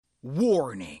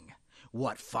Warning!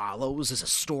 What follows is a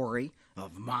story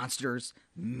of monsters,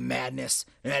 madness,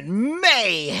 and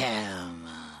mayhem.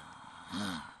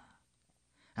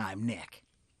 I'm Nick.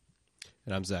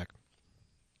 And I'm Zach.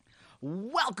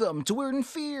 Welcome to Weird and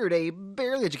Feared, a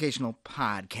barely educational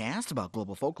podcast about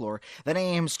global folklore that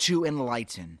aims to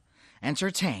enlighten,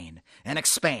 entertain, and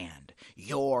expand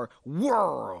your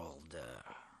world.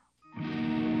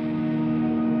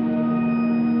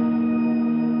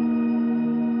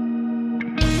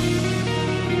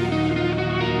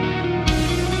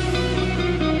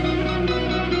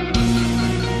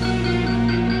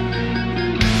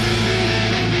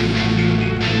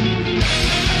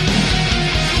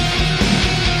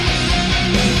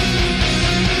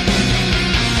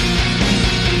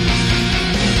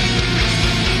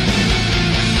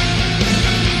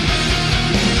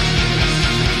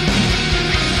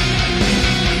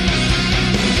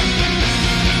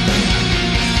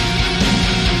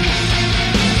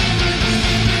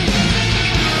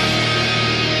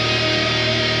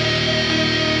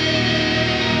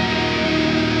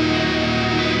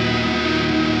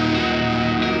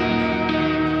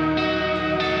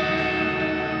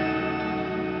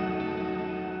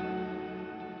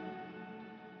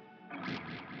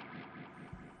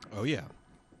 Oh, yeah.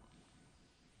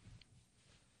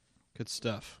 Good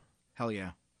stuff. Hell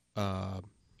yeah.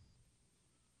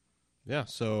 Yeah,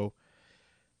 so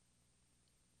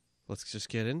let's just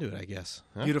get into it, I guess.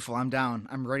 Huh? Beautiful. I'm down.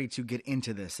 I'm ready to get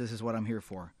into this. This is what I'm here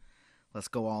for. Let's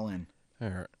go all in.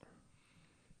 All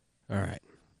right.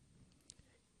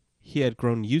 He had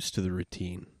grown used to the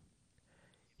routine.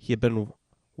 He had been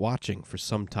watching for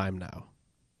some time now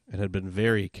and had been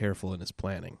very careful in his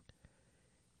planning.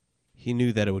 He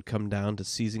knew that it would come down to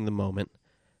seizing the moment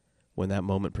when that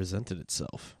moment presented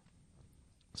itself.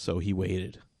 So he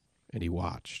waited, and he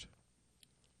watched.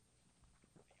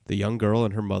 The young girl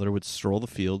and her mother would stroll the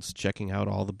fields, checking out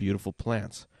all the beautiful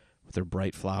plants with their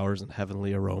bright flowers and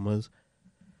heavenly aromas,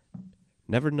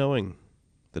 never knowing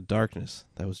the darkness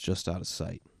that was just out of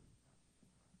sight.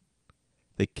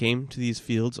 They came to these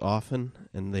fields often,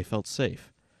 and they felt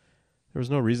safe. There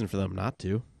was no reason for them not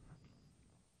to.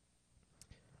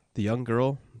 The young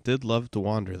girl did love to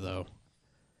wander, though.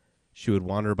 She would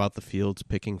wander about the fields,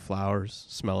 picking flowers,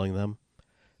 smelling them,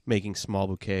 making small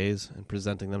bouquets, and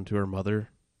presenting them to her mother,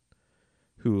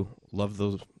 who loved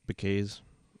those bouquets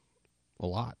a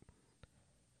lot.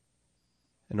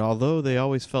 And although they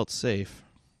always felt safe,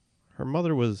 her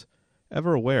mother was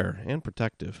ever aware and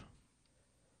protective.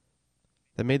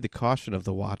 That made the caution of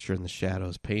the watcher in the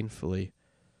shadows painfully.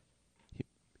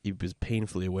 He was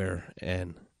painfully aware,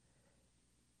 and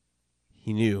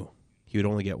he knew he would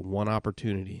only get one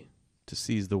opportunity to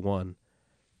seize the one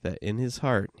that in his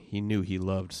heart he knew he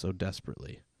loved so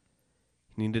desperately.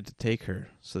 He needed to take her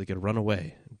so they could run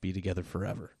away and be together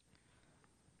forever.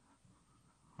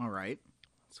 All right.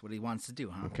 That's what he wants to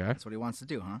do, huh? Okay. That's what he wants to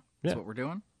do, huh? Yeah. That's what we're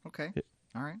doing? Okay. Yeah.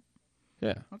 All right.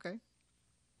 Yeah. Okay.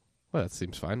 Well, that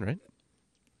seems fine, right?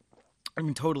 I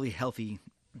mean, totally healthy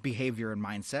behavior and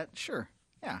mindset. Sure.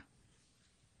 Yeah.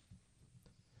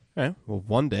 All right. Well,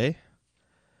 one day,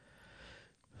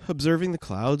 observing the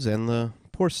clouds and the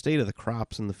poor state of the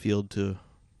crops in the field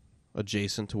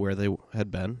adjacent to where they had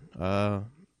been,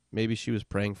 maybe she was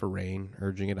praying for rain,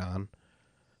 urging it on.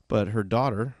 But her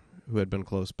daughter, who had been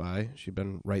close by, she'd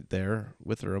been right there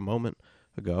with her a moment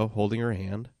ago, holding her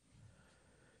hand.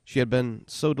 She had been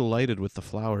so delighted with the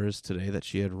flowers today that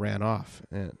she had ran off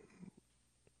and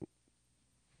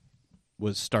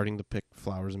was starting to pick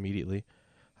flowers immediately,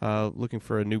 looking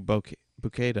for a new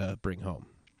bouquet to bring home.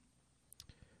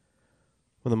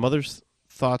 When the mother's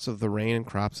thoughts of the rain and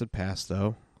crops had passed,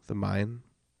 though, her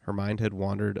mind had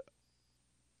wandered.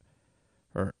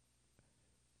 Her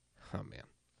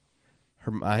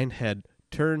mind had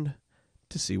turned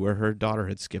to see where her daughter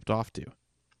had skipped off to.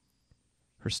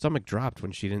 Her stomach dropped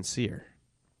when she didn't see her.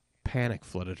 Panic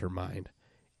flooded her mind,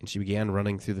 and she began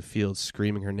running through the fields,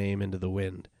 screaming her name into the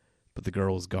wind. But the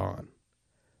girl was gone,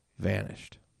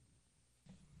 vanished.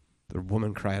 The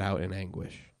woman cried out in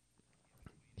anguish.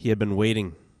 He had been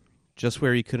waiting just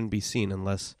where he couldn't be seen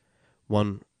unless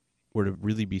one were to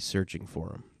really be searching for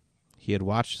him. He had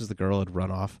watched as the girl had run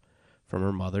off from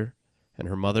her mother, and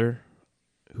her mother,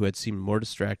 who had seemed more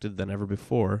distracted than ever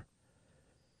before,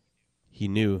 he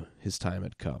knew his time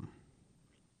had come.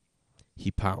 He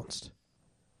pounced.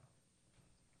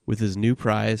 With his new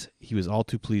prize, he was all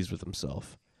too pleased with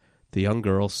himself. The young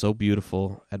girl, so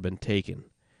beautiful, had been taken,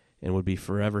 and would be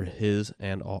forever his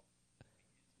and all.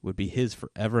 Would be his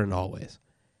forever and always.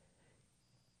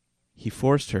 He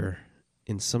forced her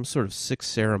in some sort of sick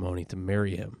ceremony to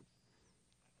marry him.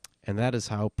 And that is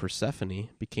how Persephone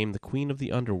became the queen of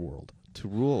the underworld, to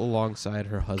rule alongside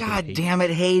her husband God Hades. damn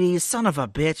it, Hades, son of a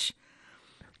bitch.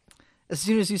 As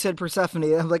soon as you said Persephone,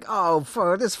 I'm like, oh,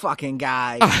 for this fucking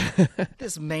guy.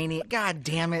 This maniac. God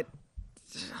damn it.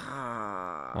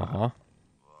 Uh-huh.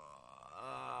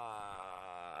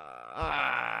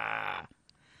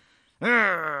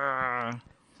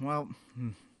 Well,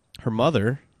 Her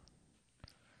mother,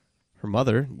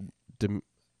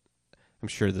 I'm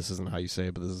sure this isn't how you say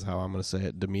it, but this is how I'm going to say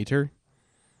it, Demeter.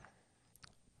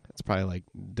 It's probably like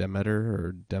Demeter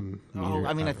or Demeter. oh,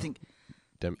 I mean, I think,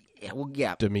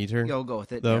 yeah. Demeter. You'll go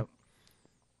with it. Though.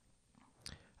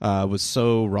 Yep. Was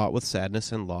so wrought with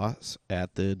sadness and loss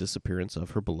at the disappearance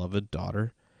of her beloved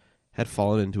daughter, had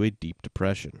fallen into a deep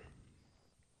depression.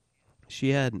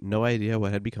 She had no idea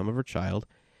what had become of her child,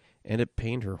 and it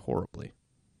pained her horribly.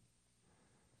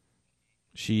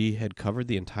 She had covered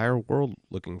the entire world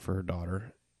looking for her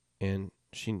daughter, and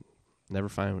she never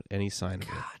found any sign of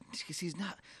her. God, he's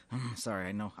not. I'm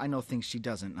sorry, I know things she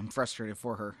doesn't. I'm frustrated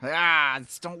for her.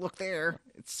 Just don't look there.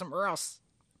 It's somewhere else.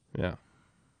 Yeah.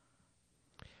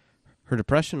 Her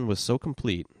depression was so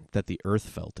complete that the earth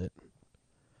felt it.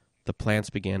 The plants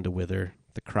began to wither.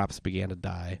 The crops began to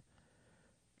die.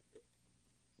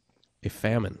 A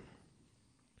famine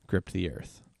gripped the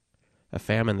earth. A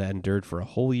famine that endured for a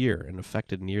whole year and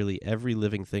affected nearly every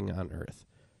living thing on earth.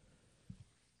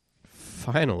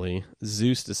 Finally,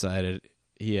 Zeus decided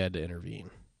he had to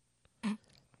intervene.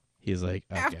 He's like,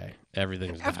 okay,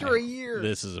 everything's After dying. a year.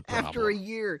 This is a problem. After a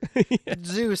year.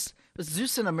 Zeus. Was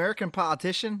Zeus an American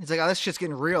politician? He's like, oh, this shit's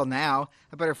getting real now.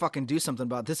 I better fucking do something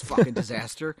about this fucking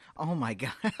disaster. Oh, my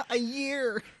God. A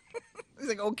year. He's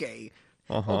like, okay.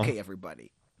 Okay,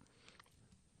 everybody.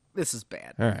 This is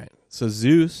bad. All right. So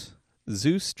Zeus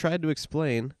tried to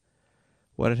explain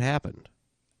what had happened.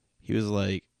 He was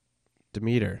like,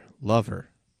 Demeter, lover,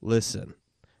 listen.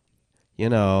 You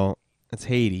know, it's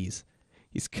Hades.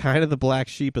 He's kind of the black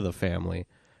sheep of the family,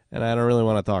 and I don't really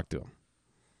want to talk to him.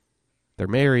 They're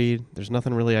married. There's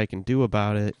nothing really I can do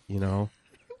about it, you know.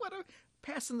 What a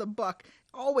passing the buck.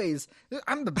 Always.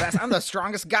 I'm the best. I'm the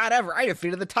strongest god ever. I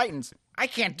defeated the Titans. I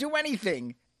can't do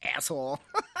anything, asshole.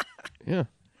 Yeah.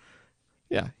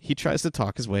 Yeah, he tries to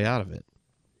talk his way out of it.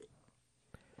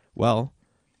 Well,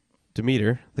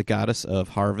 Demeter, the goddess of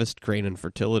harvest, grain, and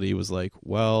fertility, was like,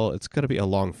 well, it's going to be a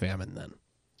long famine then.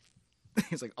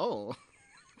 He's like, oh.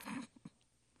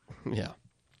 Yeah.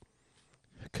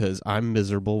 Because I'm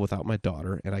miserable without my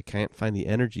daughter, and I can't find the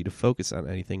energy to focus on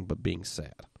anything but being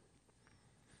sad.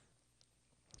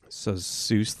 So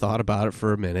Zeus thought about it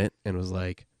for a minute and was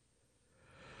like,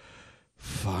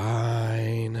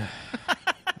 fine.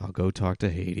 I'll go talk to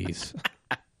Hades.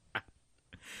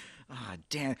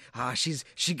 Damn.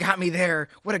 She got me there.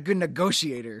 What a good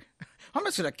negotiator. I'm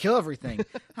just going to kill everything.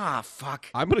 Fuck.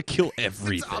 I'm going to kill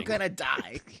everything. It's all going to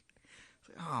die.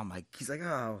 Oh, my. He's like,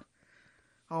 oh,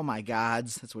 my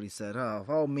gods. That's what he said.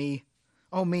 Oh, me.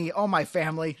 Oh, me. Oh, my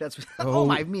family. That's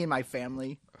what, me and my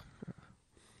family.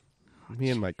 Me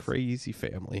and my crazy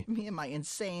family. Me and my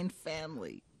insane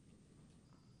family.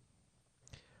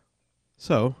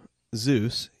 So,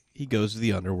 Zeus, he goes to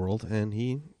the underworld, and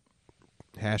he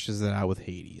hashes it out with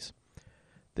Hades.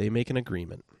 They make an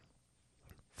agreement.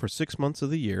 For 6 months of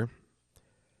the year,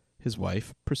 his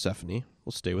wife, Persephone,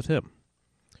 will stay with him.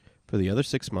 For the other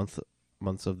 6 months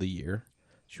of the year,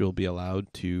 she will be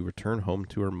allowed to return home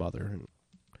to her mother.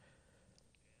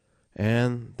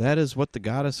 And that is what the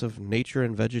goddess of nature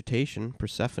and vegetation,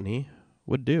 Persephone,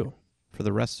 would do for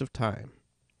the rest of time.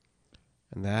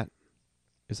 And that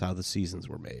is how the seasons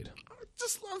were made. I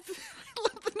just love the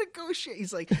negotiate.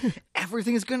 He's like,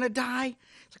 everything is gonna die.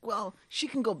 It's like, well, she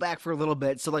can go back for a little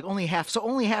bit, so only half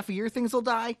a year things will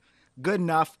die. Good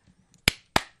enough.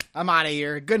 I'm out of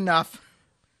here. Good enough.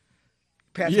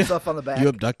 Pat yourself on the back. You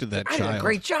abducted that child. I did a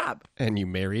great job. And you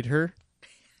married her?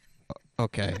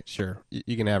 Okay, sure.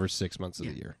 You can have her 6 months of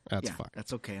the year. That's fine.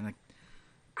 That's okay. And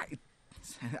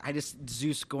I just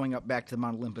Zeus going up back to the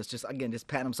Mount Olympus, just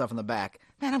patting himself on the back.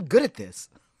 Man, I'm good at this.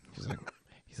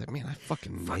 He's like, man, I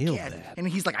fucking nailed that. And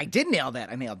he's like, I did nail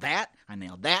that. I nailed that. I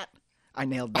nailed that. I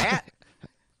nailed that.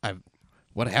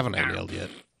 What haven't I nailed yet?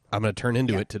 I'm going to turn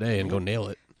into it today and go nail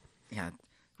it. Yeah.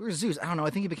 Where's Zeus? I don't know.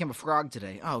 I think he became a frog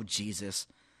today. Oh, Jesus.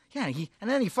 Yeah, and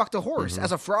then he fucked a horse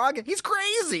as a frog. He's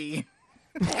crazy.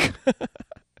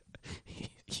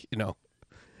 You know,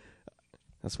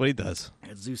 that's what he does.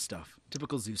 It's Zeus stuff.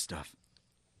 Typical Zeus stuff.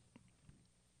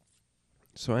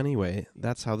 So anyway,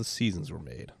 that's how the seasons were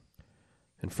made.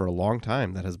 And for a long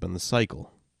time, that has been the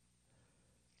cycle.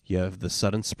 You have the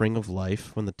sudden spring of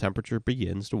life when the temperature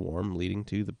begins to warm, leading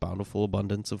to the bountiful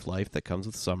abundance of life that comes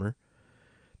with summer.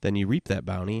 Then you reap that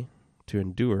bounty to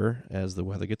endure as the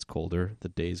weather gets colder, the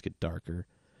days get darker,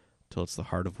 till it's the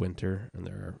heart of winter, and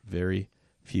there are very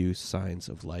few signs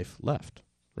of life left,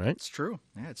 right? It's true.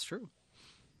 Yeah, it's true.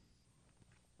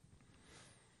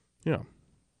 Yeah.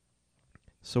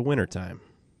 So wintertime.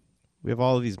 We have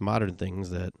all of these modern things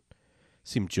that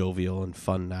seem jovial and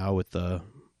fun now with the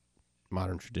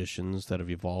modern traditions that have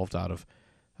evolved out of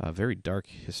very dark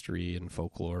history and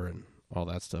folklore and all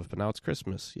that stuff. But now it's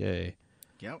Christmas. Yay.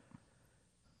 Yep.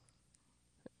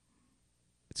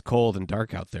 It's cold and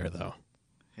dark out there, though.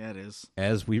 Yeah, it is.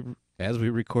 As we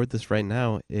record this right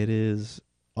now, it is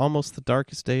almost the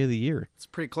darkest day of the year. It's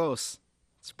pretty close.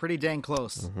 It's pretty dang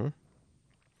close. Mm-hmm.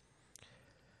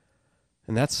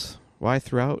 And that's why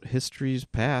throughout history's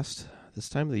past, this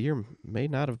time of the year may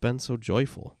not have been so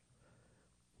joyful.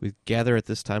 We gather at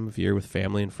this time of year with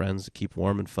family and friends to keep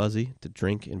warm and fuzzy, to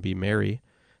drink and be merry,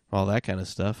 all that kind of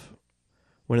stuff.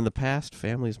 When in the past,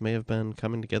 families may have been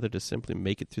coming together to simply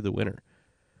make it through the winter,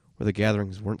 where the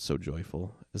gatherings weren't so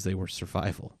joyful as they were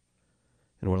survival.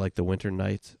 And where, like the winter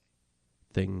night,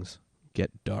 things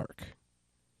get dark.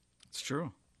 It's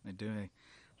true. They do.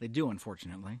 They do,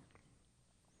 unfortunately.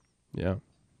 Yeah.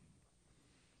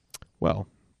 Well,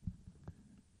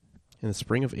 in the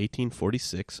spring of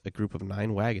 1846, a group of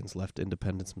 9 wagons left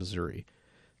Independence, Missouri,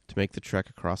 to make the trek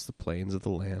across the plains of the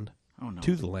land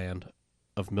to the land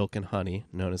of milk and honey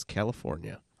known as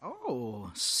California.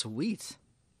 Oh, sweet.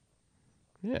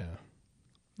 Yeah.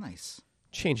 Nice.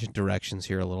 Changing directions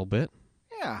here a little bit.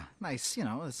 Yeah, nice. You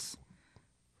know, it's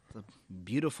a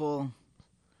beautiful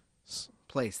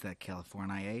place, that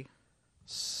California, eh?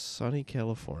 Sunny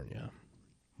California.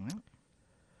 Well,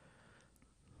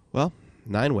 Well,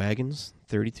 9 wagons,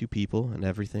 32 people, and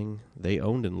everything they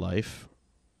owned in life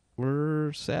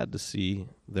were sad to see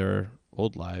their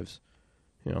old lives,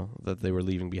 that they were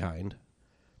leaving behind.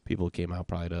 People came out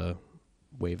probably to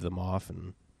wave them off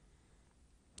and,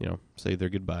 say their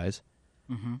goodbyes.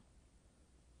 mm-hmm.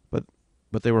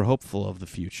 But they were hopeful of the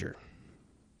future.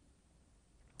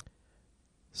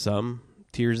 Some,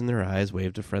 tears in their eyes,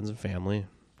 waved to friends and family.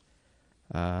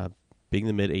 Being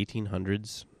the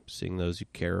mid-1800s, seeing those you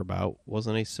care about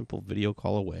wasn't a simple video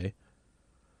call away,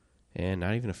 and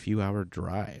not even a few-hour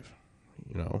drive,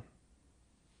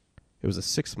 It was a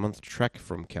 6-month trek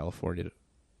from California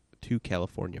to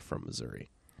California from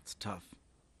Missouri. It's tough.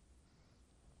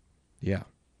 Yeah.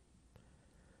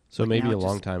 So Like maybe now a it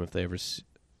long just- time if they ever...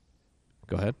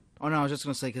 Go ahead. Oh, no, I was just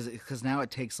going to say, because now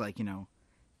it takes,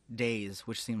 days,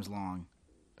 which seems long.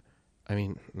 I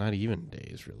mean, not even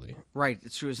days, really. Right,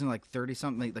 it's true. Isn't it like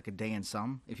 30-something, like a day and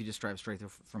some, if you just drive straight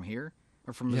through from here?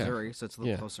 Or from Yeah. Missouri, so it's a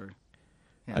little closer.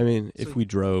 Yeah. I mean, So- if we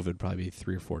drove, it'd probably be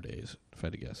 3 or 4 days, if I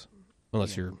had to guess.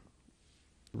 Unless Yeah. you're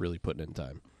really putting in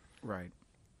time. Right.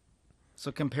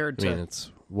 So compared I to... mean,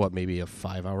 it's, maybe a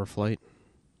 5-hour flight?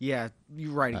 Yeah,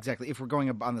 you're right, exactly. If we're going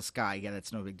up on the sky, yeah,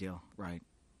 that's no big deal. Right.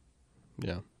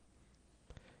 Yeah.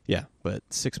 Yeah, but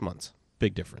 6 months.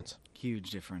 Big difference. Huge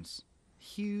difference.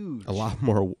 Huge. A lot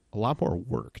more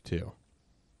work, too.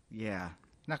 Yeah.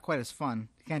 Not quite as fun.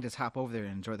 You can't just hop over there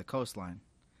and enjoy the coastline.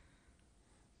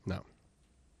 No.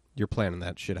 You're planning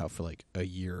that shit out for like a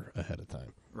year ahead of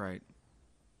time. Right.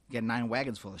 You got 9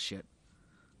 wagons full of shit.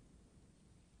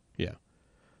 Yeah.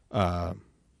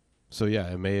 So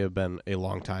yeah, it may have been a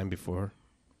long time before,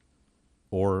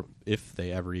 or if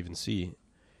they ever even see,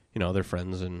 their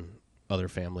friends and other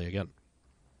family again.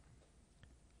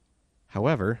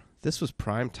 However, this was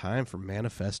prime time for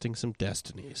manifesting some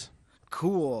destinies.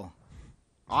 Cool.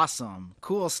 Awesome.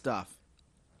 Cool stuff.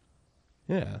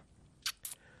 Yeah.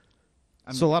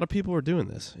 I So a mean- lot of people were doing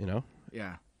this,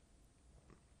 Yeah.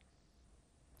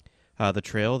 The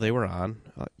trail they were on,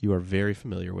 you are very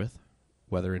familiar with,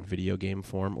 whether in video game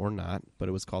form or not, but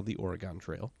it was called the Oregon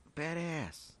Trail.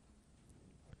 Badass.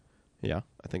 Yeah,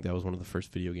 I think that was one of the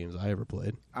first video games I ever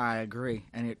played. I agree.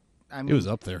 And it was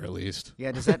up there at least.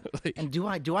 Yeah, does that Like- and do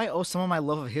I owe some of my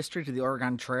love of history to the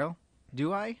Oregon Trail?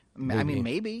 Do I? I mean,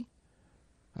 maybe.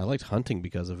 I liked hunting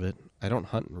because of it. I don't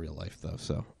hunt in real life though,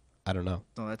 so I don't know.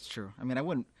 No, that's true. I mean, I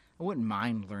wouldn't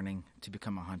mind learning to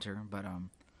become a hunter, but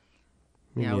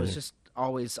Me I was neither. just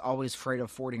always afraid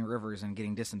of fording rivers and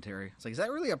getting dysentery. It's like, is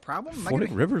that really a problem? Am I Fording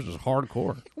gonna- rivers was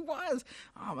hardcore. It was.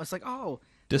 It's like,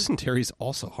 Dysentery's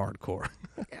also hardcore.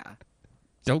 yeah.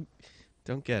 Don't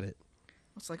get it.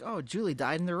 It's like, Julie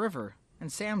died in the river,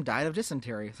 and Sam died of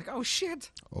dysentery. It's like, oh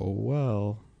shit. Oh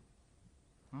well.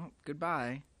 Oh,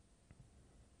 goodbye.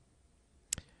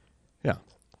 Yeah.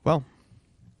 Well,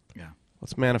 Yeah.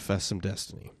 let's manifest some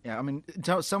destiny. Yeah. I mean,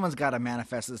 someone's got to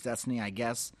manifest this destiny, I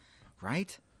guess.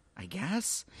 Right? I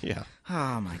guess. Yeah.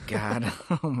 Oh my god.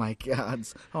 Oh my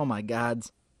gods. Oh my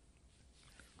gods.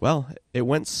 Well, it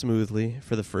went smoothly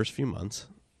for the first few months.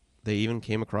 They even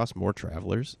came across more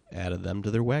travelers, added them to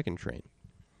their wagon train.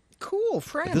 Cool,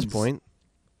 friends. At this point,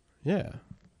 yeah.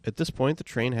 At this point, the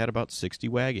train had about 60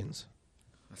 wagons.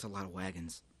 That's a lot of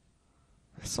wagons.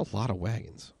 That's a lot of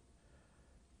wagons.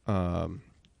 Now,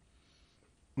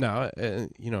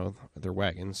 they're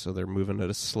wagons, so they're moving at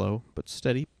a slow but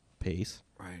steady pace,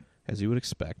 Right. as you would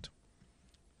expect.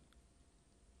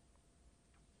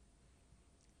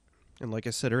 And like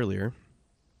I said earlier,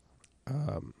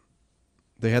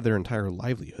 they had their entire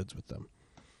livelihoods with them.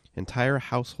 Entire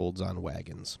households on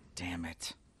wagons. Damn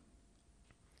it.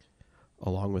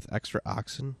 Along with extra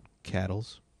oxen, cattle,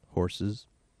 horses,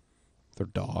 their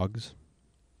dogs.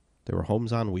 They were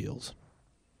homes on wheels.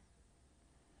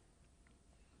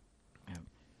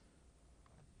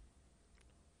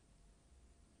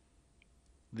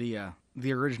 Yeah.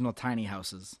 The original tiny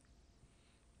houses.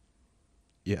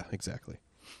 Yeah, exactly.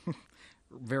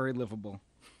 Very livable.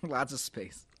 Lots of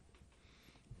space.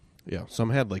 Yeah, some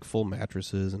had like full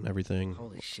mattresses and everything.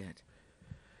 Holy shit.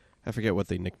 I forget what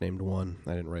they nicknamed one.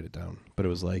 I didn't write it down. But it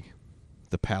was like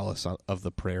the Palace of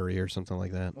the Prairie or something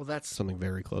like that. Well, that's... Something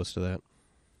very close to that.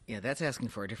 Yeah, that's asking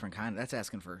for a different kind. That's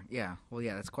asking for... Yeah. Well,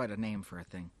 yeah, that's quite a name for a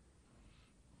thing.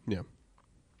 Yeah.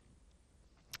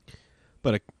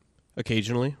 But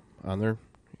occasionally on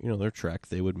their trek,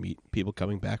 they would meet people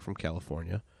coming back from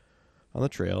California on the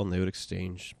trail, and they would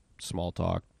exchange small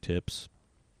talk, tips.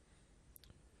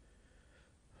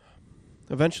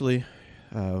 Eventually,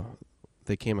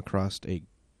 they came across a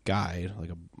guide, like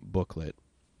a booklet,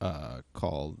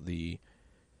 called The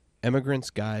Emigrant's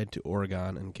Guide to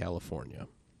Oregon and California.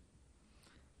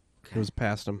 Okay. It was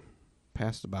passed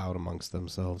about amongst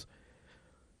themselves.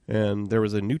 And there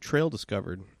was a new trail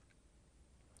discovered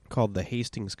called the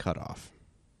Hastings Cutoff.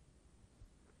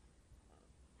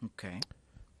 Okay.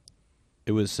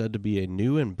 It was said to be a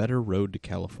new and better road to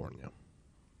California.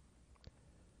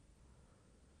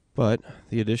 But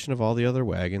the addition of all the other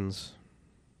wagons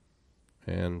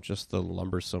and just the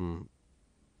lumbersome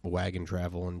wagon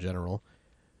travel in general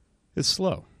is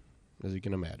slow, as you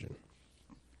can imagine.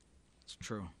 It's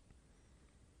true.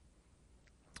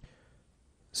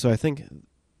 So I think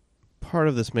part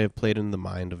of this may have played in the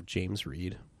mind of James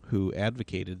Reed, who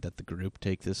advocated that the group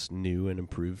take this new and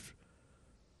improved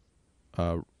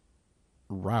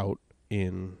route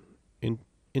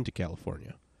into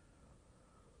California.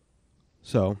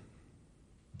 So,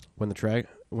 when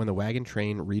the wagon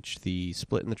train reached the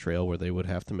split in the trail where they would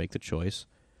have to make the choice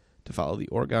to follow the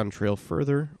Oregon Trail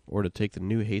further or to take the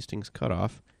new Hastings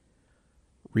Cutoff,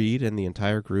 Reed and the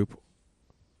entire group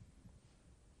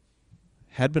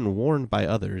had been warned by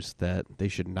others that they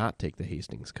should not take the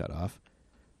Hastings Cutoff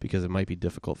because it might be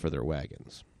difficult for their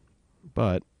wagons.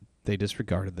 But they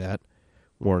disregarded that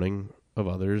warning of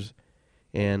others,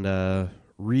 and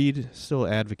Reed still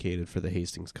advocated for the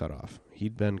Hastings Cutoff.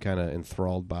 He'd been kind of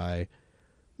enthralled by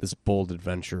this bold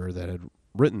adventurer that had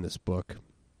written this book,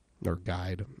 or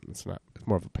guide. It's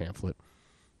more of a pamphlet.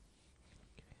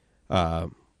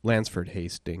 Lansford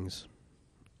Hastings,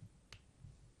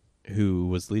 who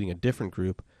was leading a different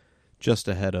group just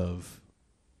ahead of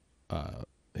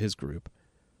his group.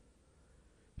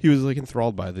 He was like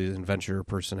enthralled by the adventurer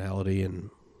personality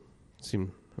and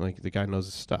seemed like the guy knows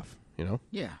his stuff, you know?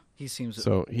 Yeah. He seems...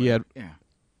 So he had... Yeah.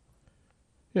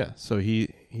 Yeah, so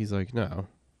he's like, no,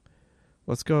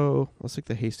 let's take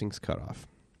the Hastings Cutoff.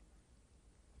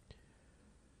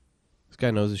 This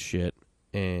guy knows his shit,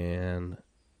 and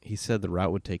he said the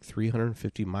route would take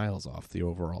 350 miles off the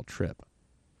overall trip.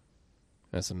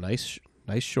 That's a nice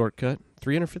shortcut.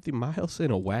 350 miles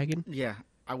in a wagon? Yeah,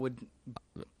 I would...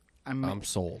 I'm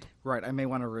sold. Right, I may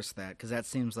want to risk that, because that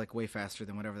seems like way faster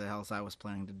than whatever the hell I was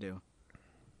planning to do.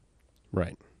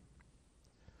 Right.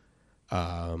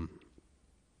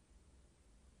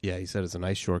 Yeah, he said it's a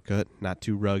nice shortcut, not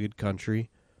too rugged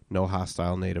country, no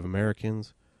hostile Native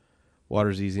Americans.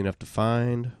 Water's easy enough to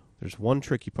find. There's one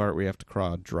tricky part where you have to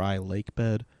cross a dry lake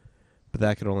bed, but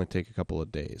that could only take a couple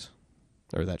of days.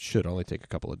 Or that should only take a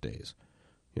couple of days.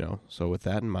 You know, so with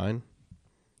that in mind,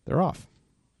 they're off.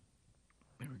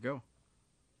 There we go.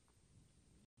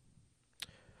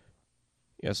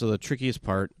 Yeah, so the trickiest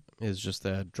part is just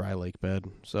that dry lake bed.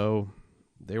 So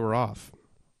they were off.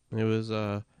 It was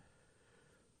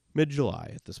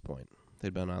mid-July at this point.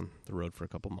 They'd been on the road for a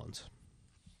couple months.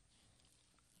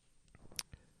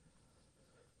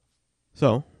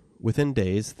 So, within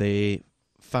days, they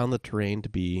found the terrain to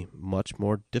be much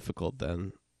more difficult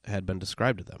than had been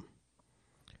described to them.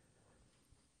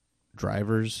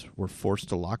 Drivers were forced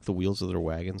to lock the wheels of their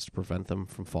wagons to prevent them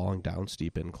from falling down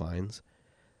steep inclines.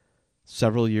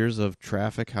 Several years of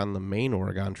traffic on the main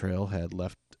Oregon Trail had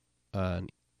left an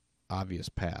obvious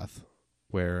path,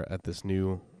 where at this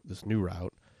new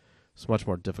route, it's much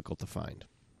more difficult to find.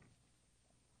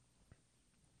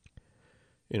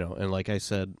 And like I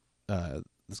said,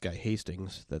 this guy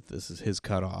Hastings, that this is his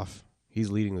cutoff. He's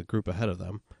leading the group ahead of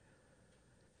them.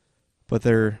 But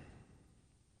they're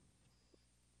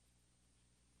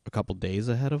a couple days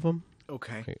ahead of him.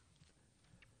 Okay.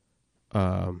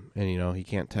 And, he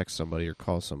can't text somebody or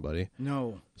call somebody.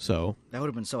 No. So That would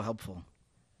have been so helpful.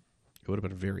 it would have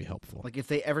been very helpful. Like,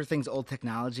 if everything's old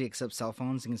technology except cell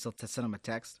phones, you can still send them a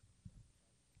text.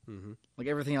 Mm-hmm. Like,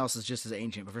 everything else is just as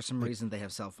ancient, but for some reason they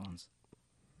have cell phones.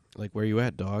 Like, where you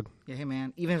at, dog? Yeah, hey,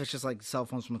 man. Even if it's just, like, cell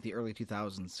phones from the early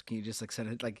 2000s, can you just, like, send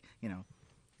it, like,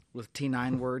 with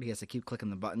T9 word, he has to keep clicking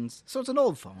the buttons. So it's an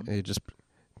old phone.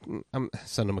 I'm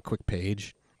send him a quick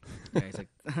page. Yeah, he's like,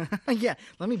 yeah,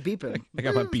 let me beep him. I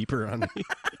got my beeper on me.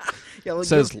 Yeah, It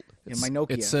says, my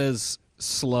Nokia. It says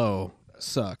slow,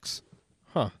 sucks.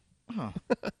 Huh. Oh,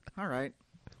 all right.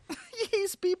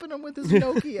 He's beeping him with his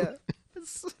Nokia.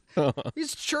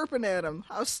 He's chirping at him.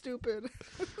 How stupid.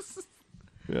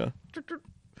 Yeah.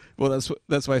 Well,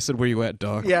 that's why I said, where you at,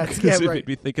 dog? Yeah, Because it right. made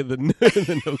me think of the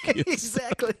Nokia.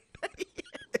 Exactly.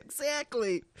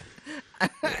 Exactly.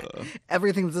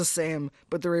 Everything's the same,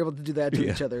 but they're able to do that to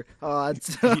each other. Oh,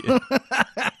 it's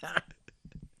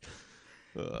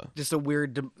just a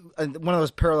weird, one of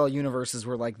those parallel universes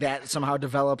where like that somehow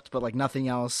developed, but like nothing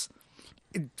else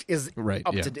is right.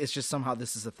 up Yeah. to. It's just somehow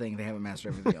this is a thing. They haven't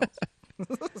mastered everything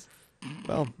else.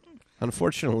 Well,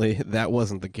 unfortunately, that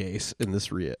wasn't the case in this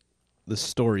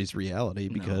story's reality,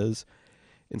 because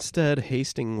instead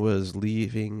Hastings was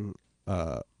leaving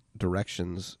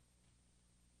directions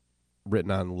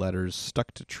written on letters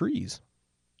stuck to trees.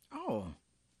 Oh,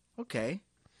 okay.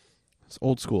 It's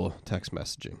old school text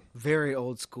messaging. Very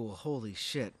old school. Holy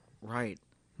shit. Right.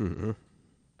 Mm-hmm.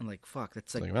 And like, fuck,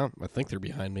 that's It's like, well, I think they're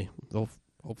behind me. They'll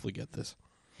hopefully get this.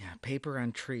 yeah, paper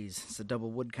on trees. It's a double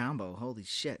wood combo. Holy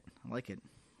shit. I like it.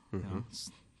 Mm-hmm.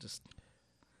 It's just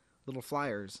little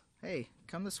flyers. Hey,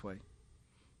 come this way.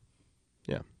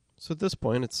 Yeah. So at this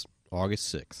point, it's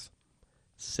August 6th.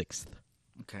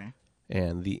 Okay.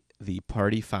 And the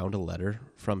party found a letter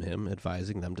from him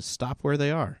advising them to stop where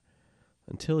they are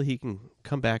until he can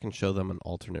come back and show them an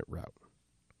alternate route.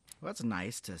 Well, that's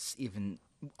nice to even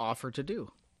offer to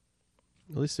do.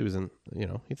 At least he was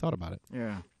he thought about it.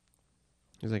 Yeah.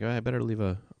 He's like, I better leave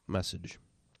a message.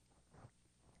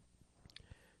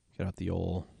 Get out the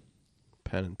old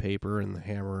pen and paper and the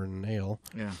hammer and nail.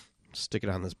 Yeah. Stick it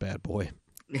on this bad boy.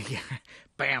 Yeah.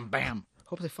 Bam, bam.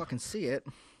 Hope they fucking see it.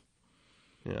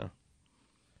 Yeah.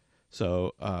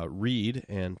 So Reed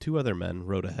and two other men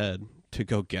rode ahead to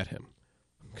go get him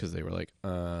because they were like,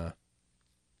 Yeah,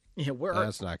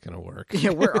 that's not going to work.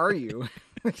 Yeah, where are you?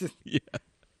 Yeah.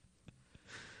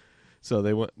 So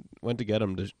they went to get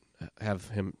him to have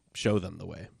him show them the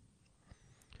way.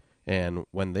 And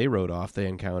when they rode off, they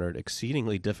encountered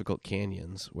exceedingly difficult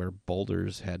canyons where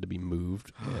boulders had to be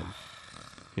moved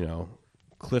and,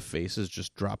 cliff faces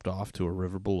just dropped off to a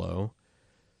river below.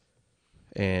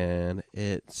 And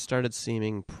it started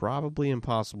seeming probably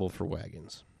impossible for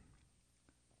wagons.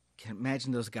 Can't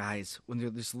imagine those guys when they're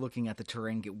just looking at the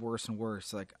terrain get worse and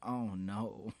worse. Like, oh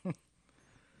no.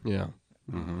 Yeah.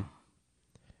 Mm-hmm.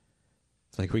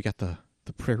 It's like we got the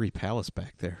Prairie Palace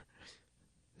back there.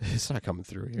 It's not coming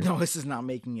through here. No, this is not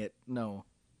making it. No.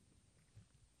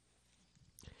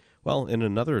 Well, in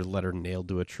another letter nailed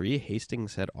to a tree,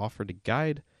 Hastings had offered to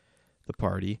guide the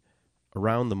party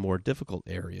around the more difficult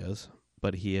areas,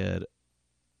 but he had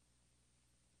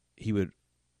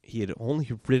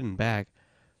only ridden back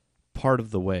part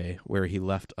of the way, where he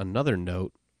left another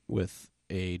note with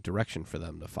a direction for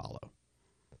them to follow.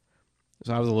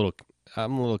 So I'm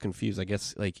a little confused. I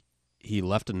guess like he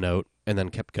left a note and then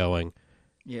kept going.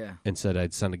 Yeah. And said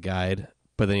I'd send a guide,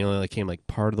 but then he only came like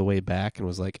part of the way back and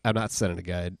was like, I'm not sending a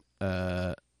guide.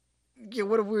 Yeah,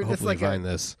 what a weird. That's Hopefully like find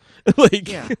this. Like,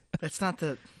 yeah, that's not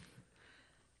the.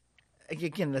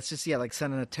 Again, that's just like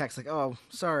sending a text like, oh,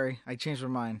 sorry, I changed my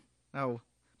mind. Oh,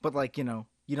 but like you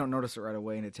don't notice it right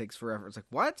away and it takes forever. It's like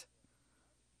what?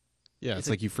 Yeah, it's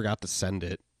like you forgot to send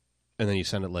it, and then you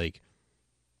send it like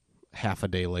half a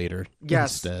day later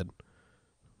instead.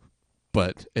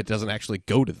 But it doesn't actually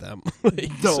go to them.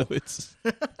 No. So it's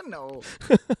No.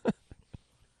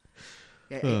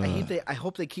 Yeah, I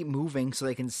hope they keep moving so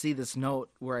they can see this note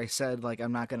where I said like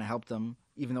I'm not going to help them,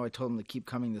 even though I told them to keep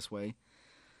coming this way.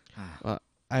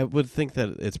 I would think that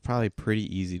it's probably pretty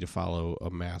easy to follow a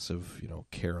massive,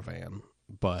 caravan,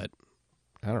 but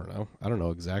I don't know. I don't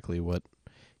know exactly what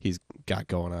he's got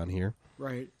going on here.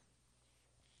 Right.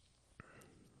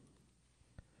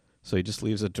 So he just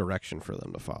leaves a direction for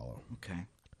them to follow. Okay.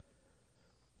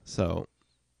 So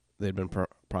they'd been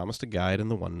promised a guide in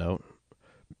the one note.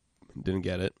 Didn't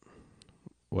get it.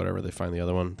 Whatever, they find the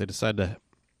other one. They decide to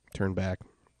turn back.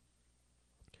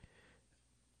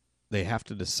 They have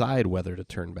to decide whether to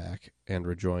turn back and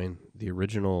rejoin the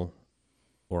original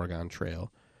Oregon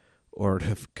Trail or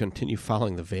to continue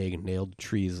following the vague nailed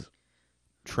trees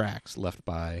tracks left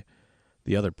by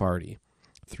the other party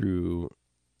through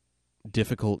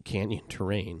difficult canyon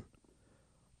terrain.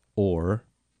 Or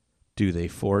do they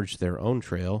forge their own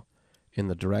trail in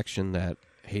the direction that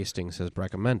Hastings has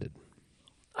recommended?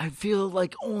 I feel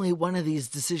like only one of these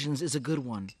decisions is a good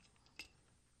one.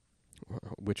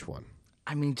 Which one?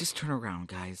 I mean, just turn around,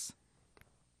 guys.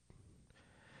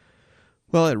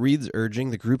 Well, at Reed's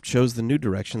urging, the group chose the new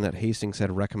direction that Hastings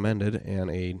had recommended and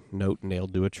a note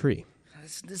nailed to a tree.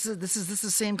 This is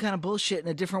the same kind of bullshit in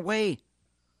a different way.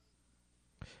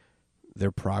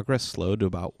 Their progress slowed to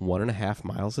about 1.5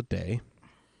 miles a day.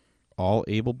 All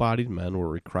able-bodied men were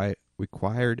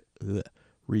required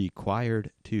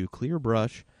to clear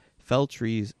brush, fell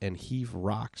trees, and heave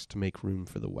rocks to make room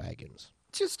for the wagons.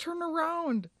 Just turn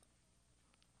around.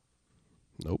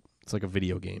 Nope. It's like a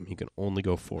video game. You can only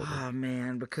go forward. Oh,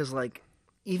 man, because, like,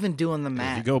 even doing the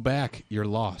math. If you go back, you're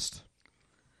lost.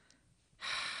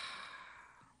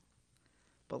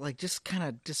 But, like, just kind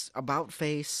of just about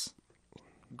face,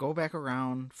 go back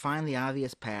around, find the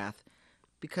obvious path.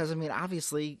 Because, I mean,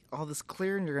 obviously, all this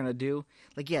clearing you're going to do,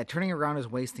 like, yeah, turning around is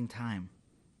wasting time.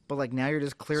 But, like, now you're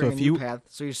just clearing a new path,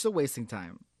 so you're still wasting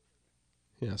time.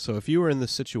 Yeah, so if you were in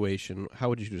this situation, how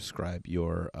would you describe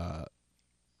your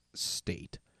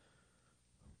state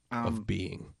of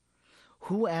being?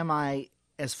 Who am I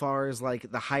as far as,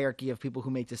 like, the hierarchy of people who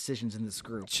make decisions in this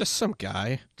group? Just some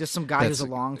guy. Just some guy who's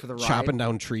along for the ride? Chopping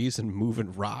down trees and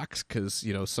moving rocks because,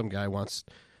 you know, some guy wants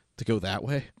to go that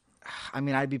way? I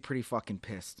mean, I'd be pretty fucking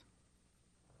pissed.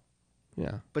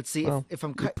 Yeah. But see, well, if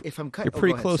I'm cut, you're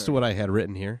pretty close to what I had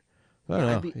written here. I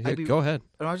don't know. Go ahead.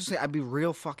 I was just saying, I'd be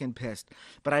real fucking pissed.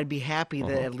 But I'd be happy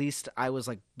that at least I was,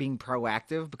 like, being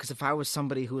proactive. Because if I was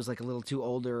somebody who was, like, a little too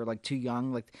older or, like, too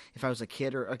young, like, if I was a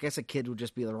kid, or I guess a kid would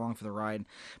just be along for the ride.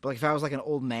 But, like, if I was, like, an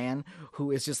old man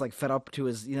who is just, like, fed up to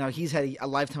his, you know, he's had a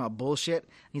lifetime of bullshit.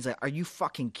 And he's like, are you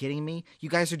fucking kidding me? You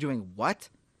guys are doing what?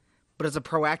 But as a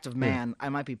proactive man, I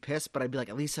might be pissed, but I'd be like,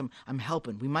 at least I'm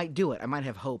helping. We might do it. I might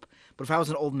have hope. But if I was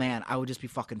an old man, I would just be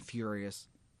fucking furious.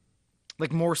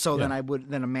 Like, more so than I would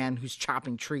than a man who's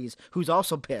chopping trees, who's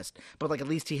also pissed. But, like, at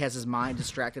least he has his mind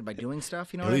distracted by doing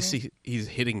stuff, you know what I mean? At least he's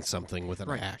hitting something with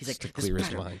an axe he's like, to clear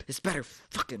his mind. This better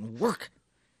fucking work.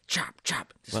 Chop,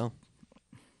 chop. Well,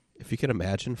 if you can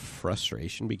imagine,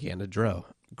 frustration began to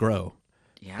grow.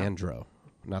 Yeah. And grow.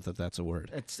 Not that that's a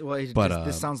word.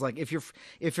 This sounds like if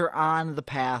you're on the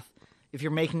path, if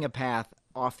you're making a path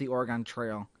off the Oregon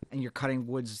Trail and you're cutting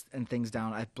woods and things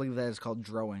down, I believe that is called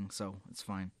drowing, so it's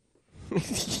fine.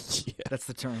 Yeah. That's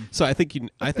the term. So I think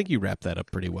you wrapped that up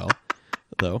pretty well,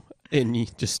 though. And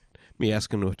me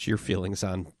asking what your feelings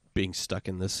on being stuck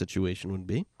in this situation would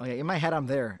be. Oh yeah, in my head I'm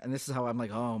there, and this is how I'm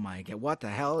like, oh my god, what the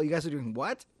hell? You guys are doing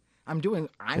what? I'm doing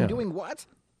what?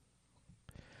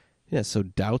 Yeah, so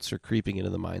doubts are creeping into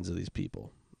the minds of these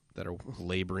people that are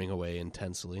laboring away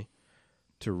intensely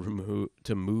to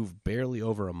move barely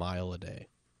over a mile a day.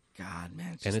 God,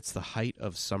 man. And it's the height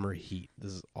of summer heat.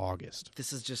 This is August.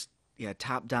 This is just,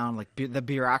 top down. Like, the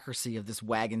bureaucracy of this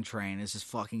wagon train is just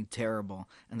fucking terrible.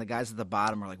 And the guys at the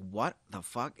bottom are like, what the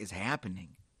fuck is happening?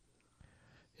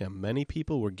 Yeah, many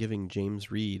people were giving James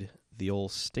Reed the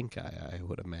old stink eye, I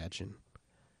would imagine.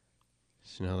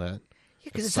 You know that? Yeah,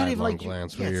 because it's not even like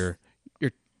glance where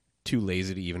you're too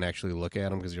lazy to even actually look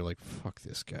at him because you're like, fuck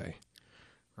this guy.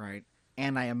 Right.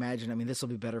 And I imagine, this will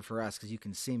be better for us because you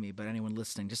can see me, but anyone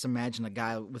listening, just imagine a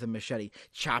guy with a machete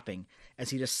chopping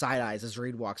as he just side-eyes as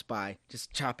Reed walks by,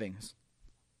 just chopping.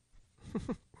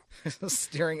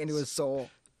 Staring into his soul.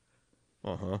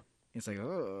 Uh-huh. He's like,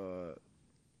 oh.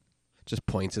 Just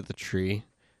points at the tree,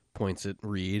 points at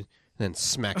Reed, then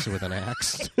smacks it with an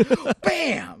axe.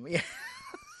 Bam! Yeah.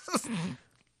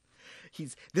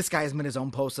 This guy has made his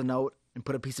own post-it note and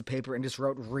put a piece of paper and just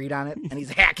wrote Reed on it, and he's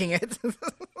hacking it.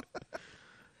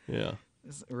 Yeah.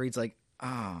 Reed's like,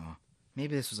 oh,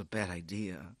 maybe this was a bad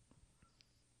idea.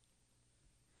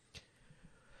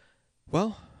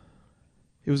 Well,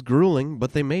 it was grueling,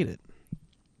 but they made it.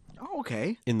 Oh,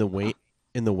 okay. In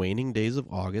the waning days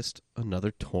of August,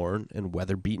 another torn and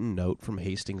weather-beaten note from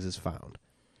Hastings is found.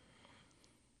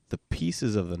 The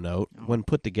pieces of the note, when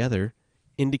put together,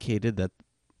 indicated that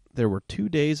there were 2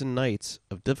 days and nights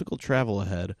of difficult travel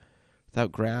ahead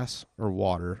without grass or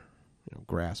water,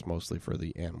 grass mostly for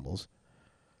the animals,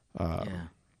 Yeah.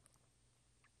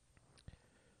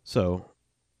 So,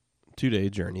 2-day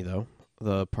journey, though.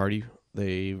 The party,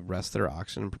 they rest their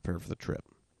oxen and prepare for the trip.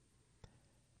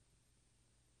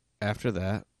 After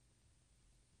that,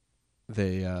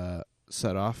 they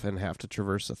set off and have to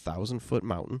traverse a 1,000-foot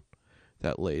mountain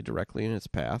that lay directly in its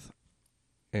path.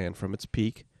 And from its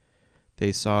peak,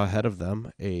 they saw ahead of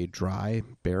them a dry,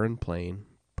 barren plain,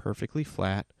 perfectly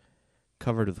flat,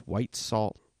 covered with white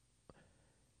salt.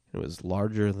 It was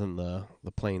larger than the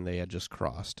plain they had just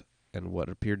crossed, and what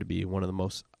appeared to be one of the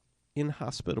most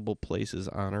inhospitable places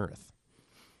on Earth.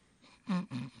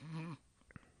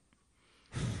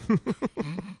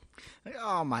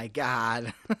 Oh, my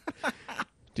God.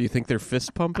 Do you think they're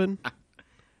fist pumping?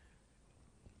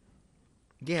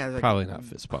 Yeah. Like, Probably not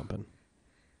fist pumping.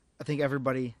 I think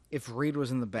everybody, if Reed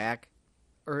was in the back,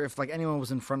 or if like anyone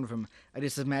was in front of him, I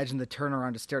just imagine the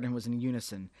turnaround to stare at him was in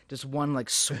unison. Just one turn.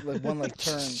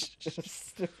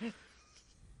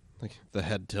 Like the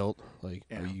head tilt. Like,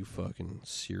 Are you fucking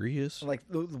serious? Like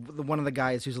the one of the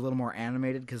guys who's a little more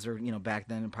animated because they're back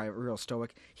then probably real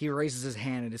stoic. He raises his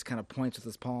hand and just kind of points with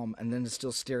his palm, and then just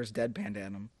still stares deadpan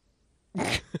at him.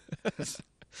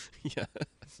 Yeah.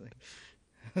 Like,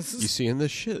 You seeing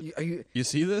this shit? You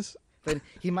see this? Then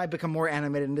he might become more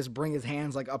animated and just bring his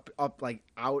hands like up, like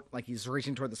out, like he's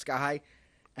reaching toward the sky,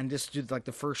 and just do like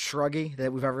the first shruggy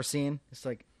that we've ever seen. It's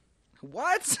like,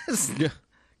 what? Yeah.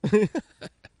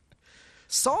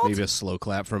 Salt? Maybe a slow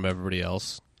clap from everybody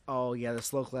else. Oh yeah, the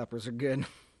slow clappers are good.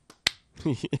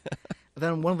 Yeah.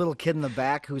 Then one little kid in the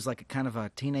back who's like a kind of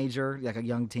a teenager, like a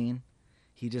young teen.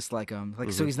 He just like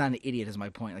so he's not an idiot is my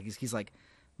point. Like he's like,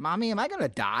 "Mommy, am I gonna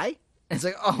die?" And it's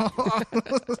like, "Oh."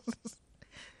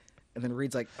 And then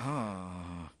Reed's like,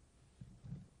 "Oh,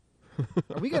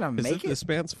 are we gonna make it? This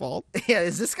man's fault?" Yeah,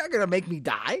 is this guy gonna make me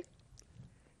die?"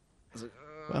 I was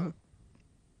like,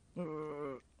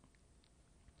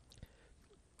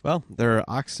 Well, their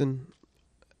oxen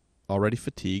already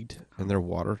fatigued, and their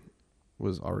water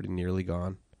was already nearly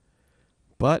gone.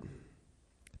 But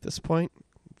at this point,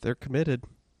 they're committed.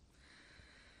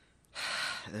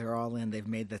 They're all in. They've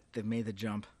made the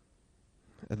jump.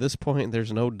 At this point,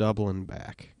 there's no doubling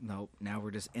back. Nope. Now we're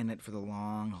just in it for the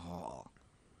long haul.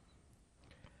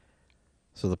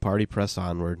 So the party pressed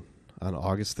onward on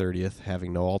August 30th,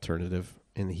 having no alternative.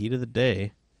 In the heat of the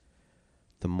day,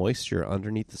 the moisture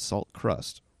underneath the salt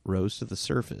crust rose to the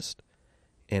surface,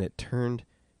 and it turned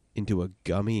into a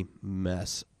gummy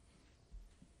mess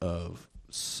of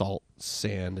salt,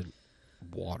 sand, and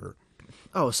water.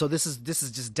 Oh, so this is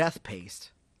just death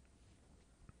paste.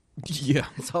 Yeah.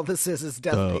 That's all this is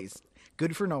death paste.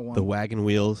 Good for no one. The wagon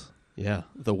wheels,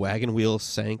 the wagon wheels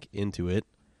sank into it,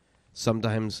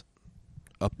 sometimes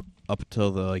up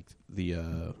till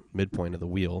the midpoint of the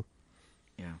wheel.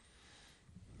 Yeah.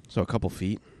 So a couple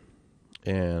feet,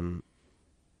 and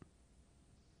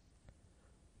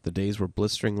the days were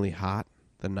blisteringly hot.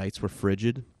 The nights were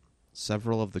frigid.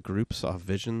 Several of the group saw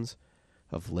visions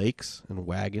of lakes and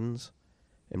wagons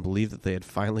and believed that they had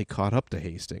finally caught up to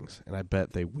Hastings. And I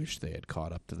bet they wish they had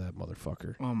caught up to that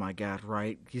motherfucker. Oh my God!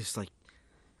 Right? Just like,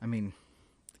 I mean,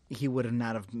 he would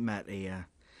not have met a. It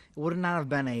would not have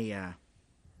been a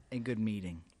good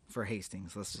meeting for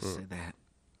Hastings. Let's just say that.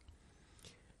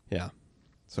 Yeah.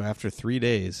 So after 3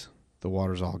 days, the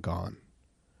water's all gone.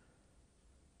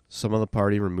 Some of the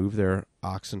party removed their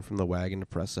oxen from the wagon to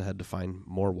press ahead to find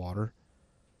more water.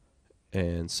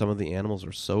 And some of the animals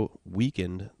were so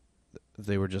weakened,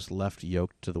 they were just left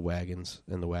yoked to the wagons,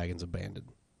 and the wagons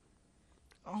abandoned.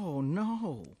 Oh,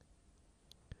 no.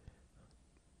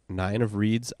 9 of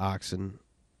Reed's 10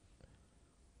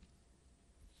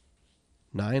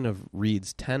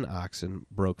 oxen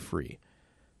broke free.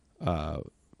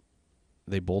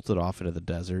 They bolted off into the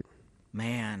desert.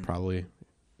 Man. Probably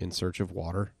in search of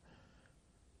water.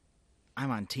 I'm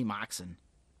on Team Oxen.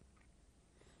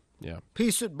 Yeah.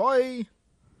 Peace it, boy.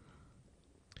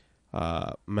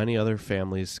 Many other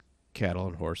families, cattle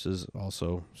and horses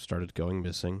also started going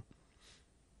missing.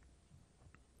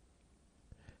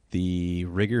 The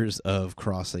rigors of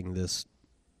crossing this,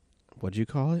 what'd you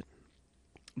call it?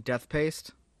 Death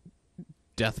paste?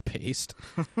 Death paste.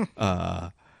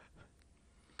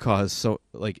 Caused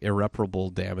irreparable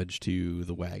damage to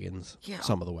the wagons. Yeah,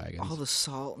 some of the wagons. All the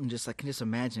salt and I can just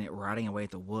imagine it rotting away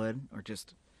at the wood, or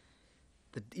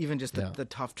the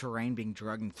tough terrain being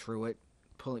dragged through it,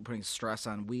 putting stress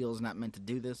on wheels not meant to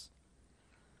do this.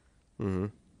 Mm-hmm.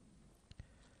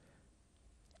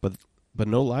 But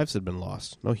no lives had been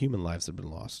lost. No human lives had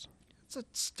been lost. It's a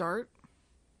start.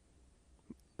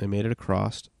 They made it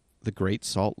across the Great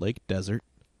Salt Lake Desert.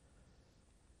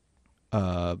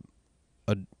 A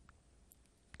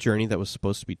journey that was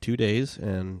supposed to be 2 days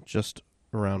and just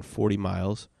around 40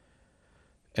 miles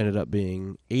ended up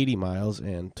being 80 miles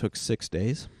and took 6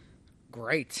 days.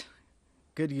 Great.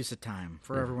 Good use of time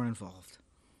for everyone involved.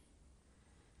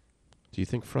 Do you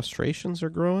think frustrations are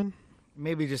growing?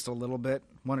 Maybe just a little bit.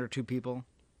 1 or 2 people.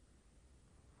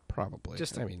 Probably. They're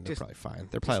probably fine.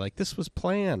 They're just, probably like, this was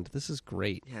planned. This is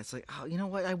great. Yeah, it's like, oh, you know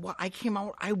what? I came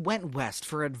out. I went west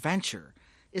for adventure.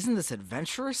 Isn't this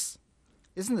adventurous?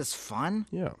 Isn't this fun?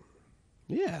 Yeah.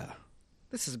 Yeah.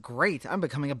 This is great. I'm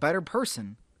becoming a better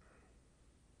person.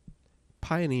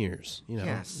 Pioneers.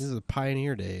 Yes. These are the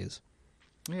pioneer days.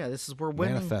 Yeah, this is we're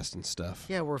winning. Manifesting stuff.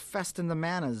 Yeah, we're festing the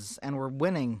manas, and we're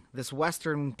winning this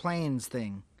Western Plains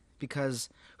thing. Because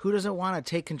who doesn't want to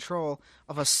take control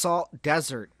of a salt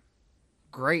desert?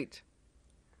 Great.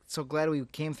 So glad we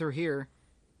came through here.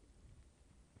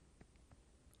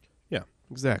 Yeah,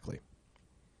 exactly.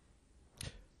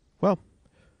 Well,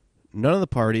 none of the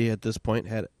party at this point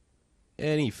had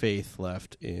any faith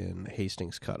left in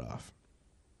Hastings' cutoff.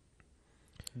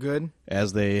 Good.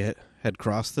 As they had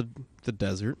crossed the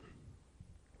desert,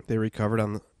 they recovered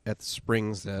at the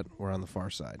springs that were on the far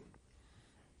side.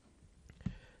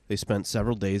 They spent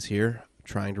several days here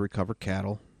trying to recover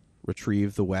cattle,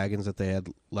 retrieve the wagons that they had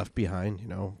left behind,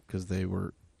 because they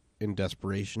were in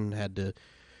desperation,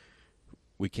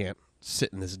 we can't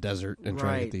sit in this desert and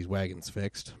try to get these wagons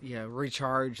fixed. Yeah,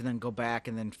 recharge and then go back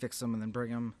and then fix them and then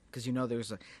bring them. Because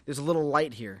there's a little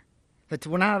light here.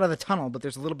 We're not out of the tunnel, but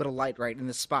there's a little bit of light right in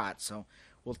this spot, so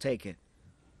we'll take it.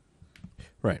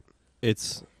 Right.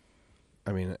 It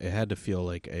had to feel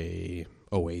like a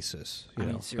oasis,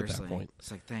 seriously. at that point.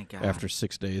 It's like, thank God. After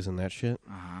 6 days and that shit.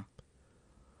 Uh-huh.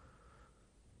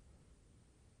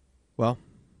 Well,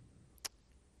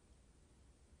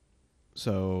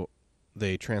 so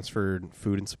they transferred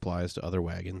food and supplies to other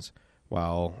wagons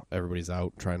while everybody's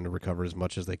out trying to recover as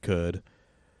much as they could.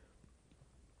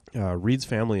 Reed's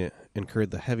family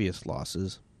incurred the heaviest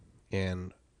losses,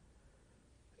 and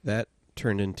that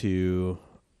turned into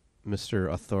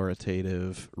Mr.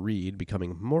 Authoritative Reed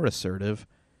becoming more assertive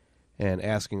and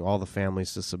asking all the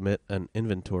families to submit an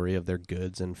inventory of their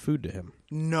goods and food to him.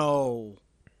 No.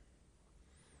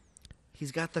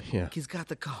 He's got the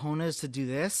cojones to do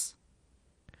this?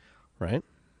 Right?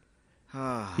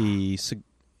 He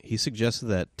suggested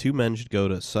that 2 men should go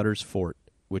to Sutter's Fort,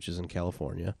 which is in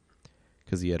California,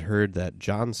 because he had heard that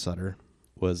John Sutter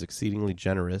was exceedingly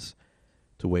generous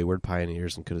to wayward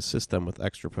pioneers and could assist them with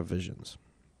extra provisions.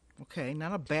 Okay,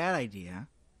 not a bad idea.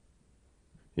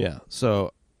 Yeah,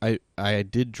 so I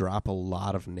did drop a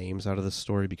lot of names out of this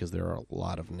story because there are a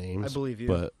lot of names. I believe you.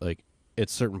 But, at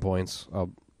certain points,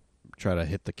 I'll try to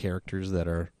hit the characters that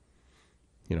are,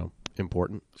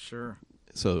 important. Sure.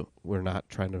 So we're not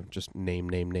trying to just name,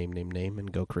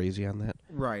 and go crazy on that.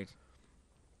 Right.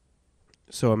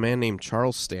 So a man named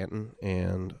Charles Stanton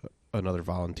and another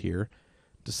volunteer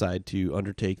decide to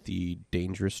undertake the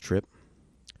dangerous trip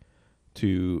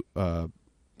to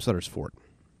Sutter's Fort.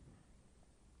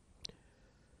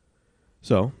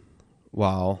 So,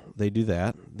 while they do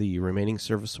that, the remaining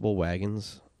serviceable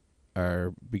wagons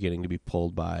are beginning to be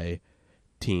pulled by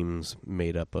teams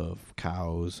made up of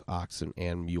cows, oxen,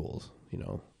 and mules.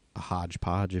 A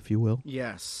hodgepodge, if you will.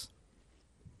 Yes.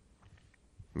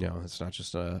 It's not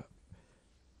just a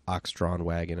ox-drawn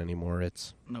wagon anymore.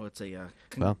 It's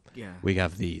yeah. we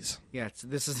have these. Yeah,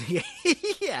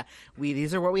 yeah.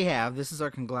 These are what we have. This is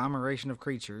our conglomeration of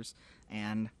creatures,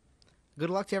 and good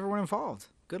luck to everyone involved.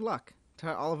 Good luck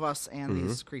to all of us and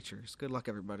these creatures. Good luck,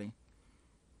 everybody.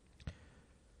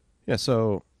 Yeah.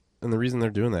 So, and the reason they're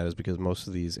doing that is because most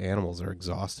of these animals are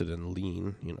exhausted and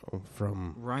lean.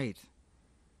 From right.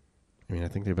 I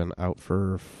think they've been out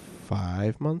for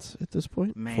 5 months at this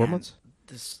point. Man, 4 months.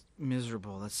 This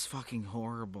miserable. That's fucking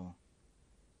horrible.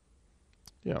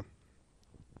 Yeah.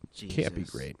 Jesus. Can't be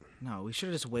great. No, we should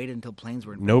have just waited until planes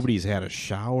were in place. Nobody's had a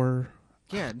shower.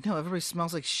 Yeah, no, everybody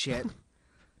smells like shit.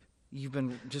 You've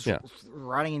been just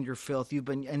rotting in your filth.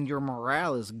 And your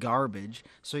morale is garbage,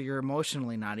 so you're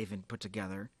emotionally not even put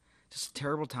together. Just a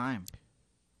terrible time.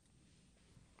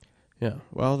 Yeah.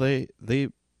 Well, they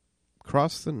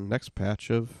crossed the next patch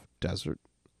of desert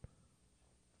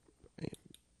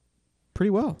pretty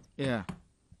well. Yeah.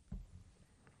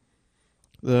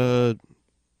 It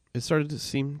started to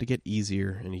seem to get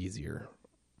easier and easier.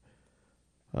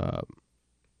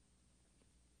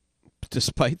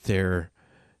 Despite there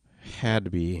had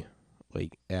to be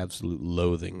absolute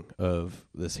loathing of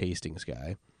this Hastings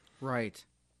guy. Right.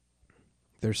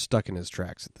 They're stuck in his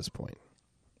tracks at this point.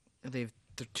 They're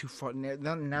too far.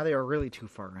 Now they are really too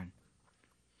far in.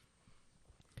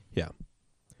 Yeah.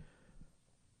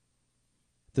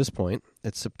 At this point,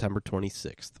 it's September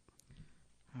 26th.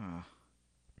 Huh.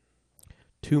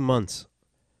 2 months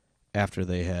after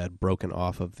they had broken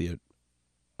off of the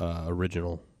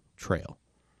original trail.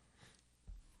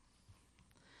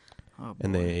 Oh, boy.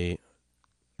 And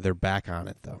they're back on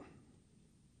it, though.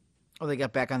 Oh, they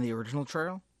got back on the original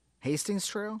trail? Hastings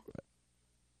Trail?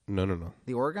 No.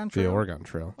 The Oregon Trail? The Oregon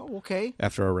Trail. Oh, okay.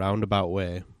 After a roundabout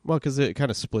way. Well, because it kind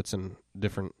of splits in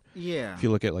different... Yeah. If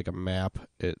you look at like a map,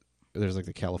 there's like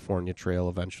the California Trail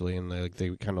eventually, and they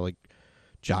kind of like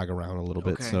jog around a little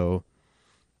bit. Okay. So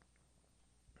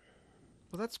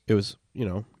Well, that's it was,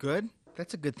 good.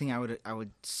 That's a good thing. I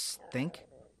would think.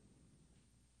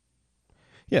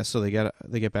 yeah. So they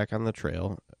get back on the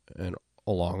trail and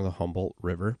along the Humboldt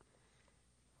River.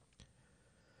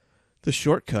 The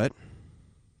shortcut.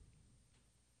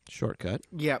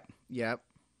 Yep.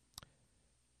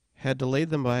 Had delayed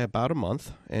them by about a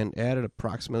month and added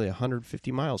approximately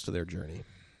 150 miles to their journey.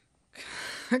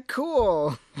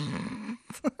 Cool.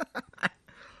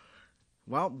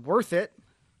 Well, worth it.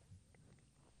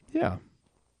 Yeah.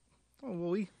 Oh,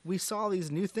 well, we saw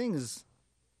these new things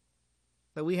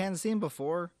that we hadn't seen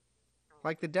before,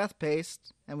 like the death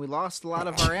paste, and we lost a lot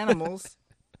of our animals.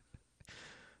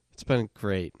 It's been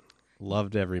great.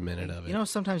 Loved every minute of it. You know,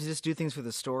 sometimes you just do things for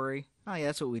the story. Oh, yeah,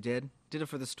 that's what we did. Did it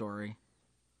for the story.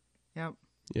 Yep.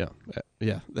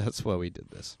 Yeah, that's why we did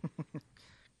this.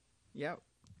 Yep.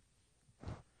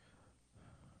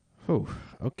 Oh,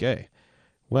 okay.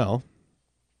 Well,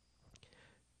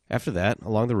 after that,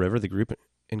 along the river, the group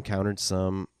encountered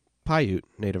some Paiute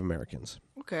Native Americans.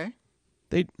 Okay.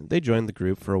 They joined the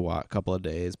group for a couple of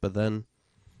days, but then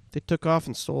they took off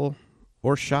and stole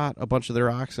or shot a bunch of their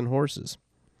ox and horses.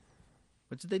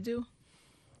 What did they do?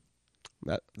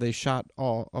 They shot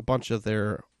a bunch of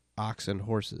their ox and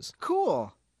horses.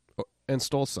 Cool. And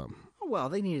stole some. Oh, well,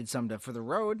 they needed some for the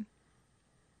road.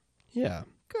 Yeah.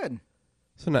 Good.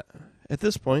 So now, at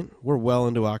this point, we're well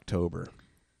into October.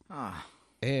 Ah.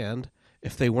 And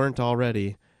if they weren't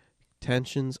already,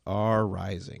 tensions are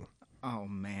rising. Oh,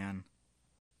 man.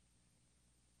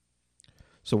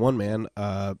 So one man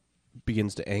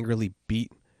begins to angrily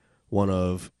beat one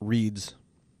of Reed's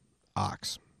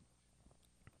ox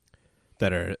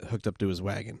that are hooked up to his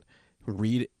wagon.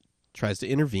 Reed tries to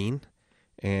intervene,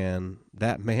 and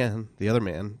the other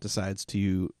man, decides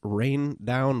to rain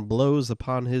down blows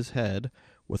upon his head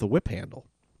with a whip handle.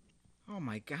 Oh,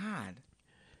 my God.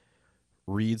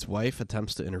 Reed's wife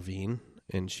attempts to intervene,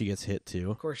 and she gets hit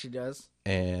too. Of course she does.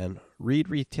 And Reed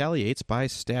retaliates by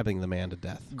stabbing the man to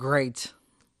death. Great.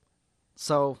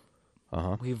 So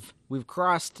Uh-huh. we've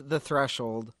crossed the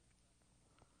threshold.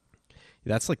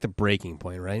 That's like the breaking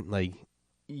point, right? Like,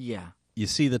 Yeah. you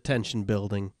see the tension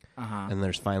building, Uh-huh. and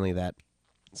there's finally that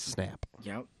snap.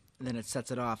 Yep. And then it sets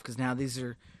it off, because now this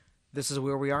is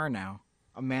where we are now.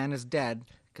 A man is dead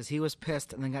because he was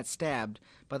pissed and then got stabbed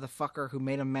by the fucker who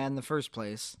made him mad in the first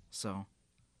place. So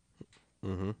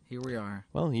here we are.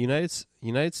 Well,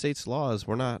 United States laws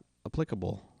were not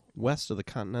applicable west of the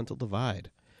Continental Divide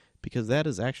because that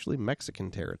is actually Mexican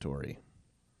territory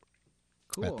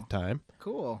Cool. at the time.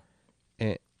 Cool.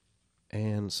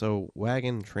 And so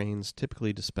wagon trains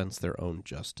typically dispense their own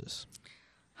justice.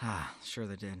 Ah, sure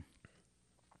they did.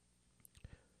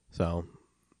 So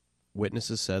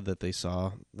witnesses said that they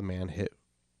saw the man hit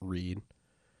Reed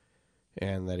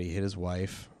and that he hit his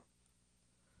wife.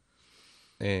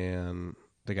 And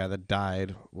the guy that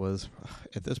died was,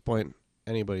 at this point,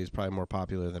 anybody's probably more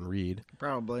popular than Reed.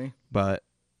 Probably. But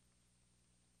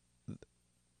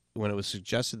when it was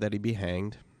suggested that he be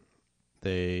hanged,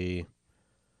 they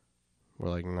were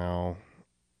like, no.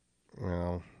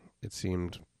 Well, it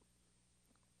seemed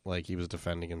like he was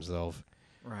defending himself.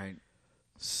 Right.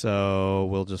 So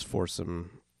we'll just force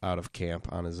him out of camp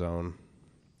on his own.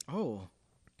 Oh.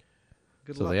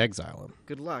 Good So luck. they exile him.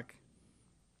 Good luck.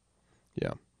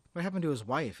 Yeah. What happened to his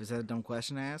wife? Is that a dumb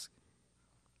question to ask?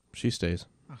 She stays.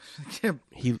 Oh,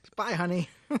 He bye, honey.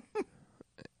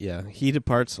 Yeah, he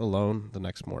departs alone the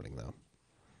next morning, though.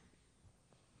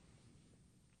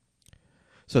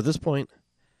 So at this point,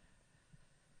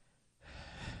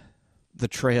 the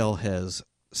trail has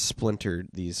splintered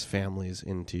these families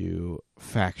into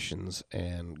factions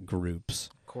and groups.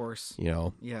 Of course. You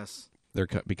know, Yes. they're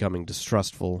becoming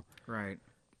distrustful. Right.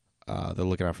 They're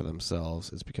looking out for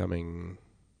themselves. It's becoming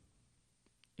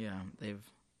Yeah. They've.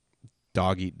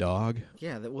 dog eat dog.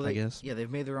 Yeah. I guess. Yeah. They've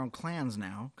made their own clans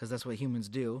now because that's what humans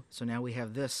do. So now we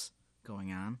have this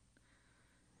going on.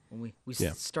 When we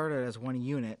Yeah. started as one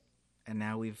unit, and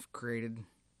now we've created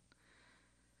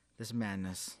this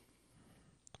madness.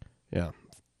 Yeah.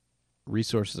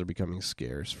 Resources are becoming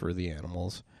scarce for the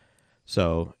animals.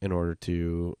 So, in order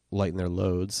to lighten their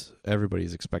loads,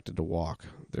 everybody's expected to walk.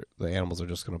 The animals are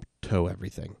just going to tow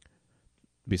everything,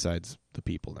 besides the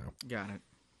people now. Got it.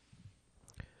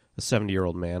 A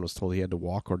 70-year-old man was told he had to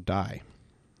walk or die.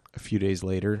 A few days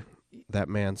later, that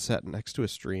man sat next to a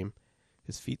stream,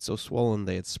 his feet so swollen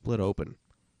they had split open,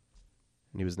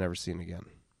 and he was never seen again.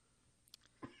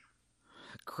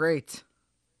 Great.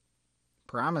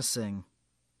 Promising.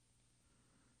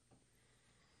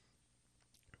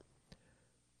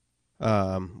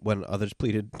 When others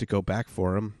pleaded to go back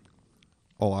for him,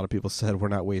 a lot of people said, we're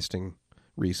not wasting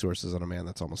resources on a man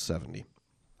that's almost 70.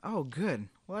 Oh, good.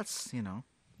 Well, that's, You're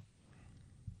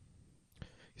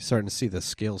starting to see the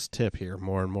scales tip here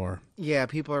more and more. Yeah,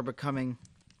 people are becoming...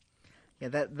 Yeah,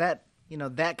 that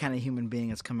kind of human being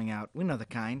is coming out. We know the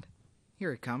kind.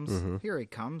 Here he comes. Mm-hmm. Here he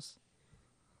comes.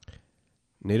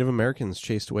 Native Americans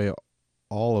chased away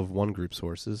all of one group's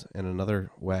horses, and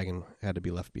another wagon had to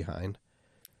be left behind.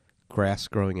 Grass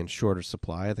growing in shorter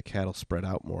supply, the cattle spread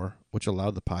out more, which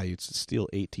allowed the Paiutes to steal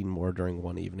 18 more during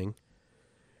one evening.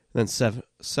 Then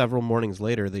several mornings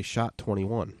later, they shot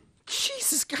 21.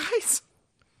 Jesus, guys!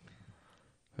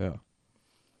 Yeah.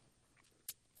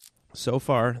 So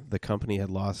far, the company had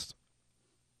lost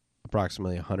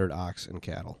approximately 100 ox and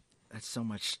cattle. That's so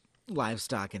much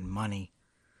livestock and money.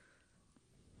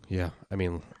 Yeah, I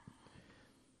mean,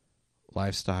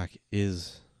 livestock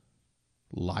is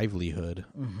livelihood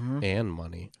and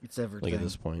money. It's everything. Like at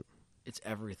this point. It's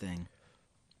everything.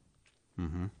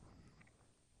 Mm-hmm.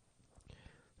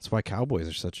 That's why cowboys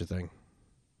are such a thing.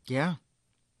 Yeah.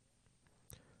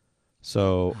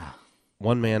 So,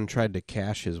 one man tried to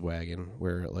cache his wagon,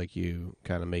 where like you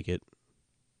kind of make it,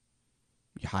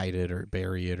 you hide it or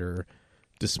bury it or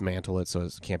dismantle it so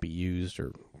it can't be used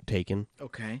or taken.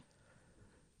 Okay.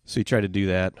 So he tried to do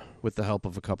that with the help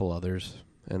of a couple others,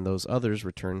 and those others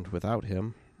returned without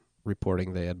him,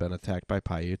 reporting they had been attacked by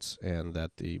Paiutes and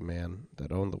that the man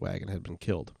that owned the wagon had been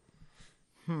killed.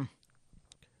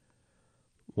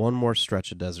 One more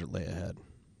stretch of desert lay ahead.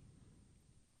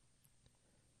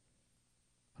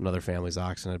 Another family's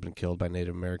oxen had been killed by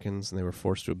Native Americans, and they were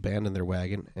forced to abandon their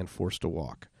wagon and forced to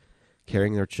walk,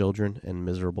 carrying their children and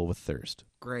miserable with thirst.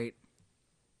 Great.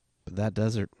 But that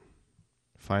desert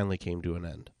finally came to an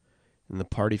end, and the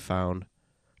party found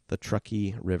the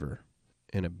Truckee River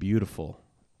in a beautiful,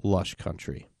 lush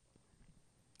country.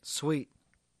 Sweet.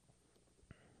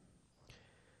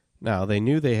 Now, they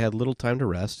knew they had little time to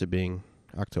rest, it being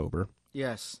October.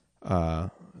 Yes.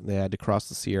 They had to cross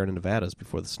the Sierra Nevadas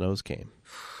before the snows came.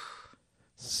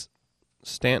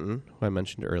 Stanton, who I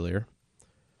mentioned earlier,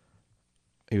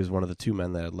 he was one of the two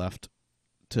men that had left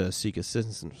to seek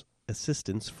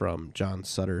assistance from John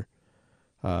Sutter.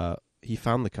 He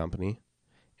found the company,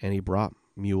 and he brought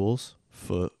mules,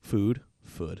 food.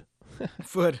 Food.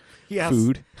 Yes.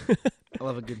 Food. I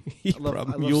love a good... He I love, brought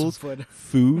I love mules, some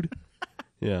food.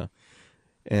 Yeah.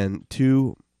 And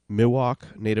two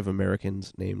Miwok Native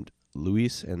Americans named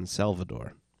Luis and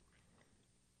Salvador.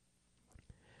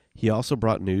 He also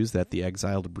brought news that the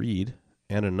exiled Breed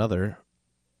and another,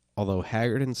 although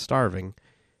haggard and starving,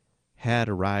 had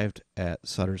arrived at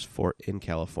Sutter's fort in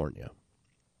California.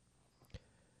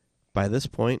 By this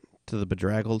point, to the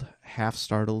bedraggled,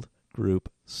 half-startled group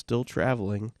still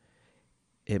traveling,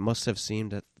 it must have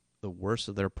seemed that the worst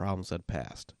of their problems had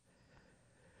passed.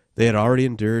 They had already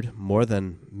endured more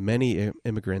than many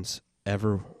immigrants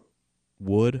ever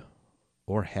would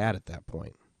or had at that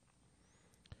point.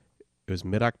 It was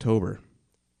mid-October,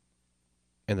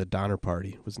 and the Donner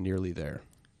Party was nearly there.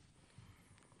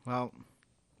 Well,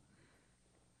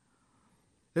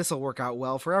 this will work out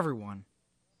well for everyone.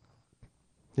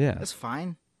 Yeah. That's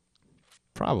fine.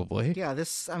 Probably. Yeah,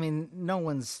 no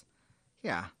one's...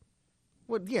 Yeah.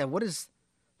 What is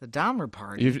the Donner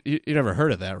Party? You never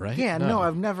heard of that, right? Yeah, no, I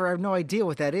have no idea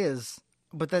what that is.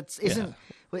 But that's isn't.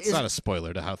 Yeah. It's not a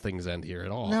spoiler to how things end here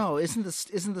at all. No,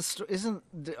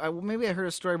 maybe I heard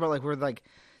a story about like where like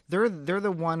they're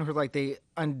the one who like they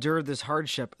endured this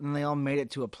hardship and they all made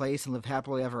it to a place and lived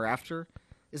happily ever after.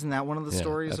 Isn't that one of the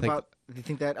stories about? Do you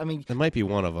think that? I mean, that might be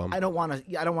one of them. I don't want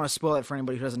to spoil it for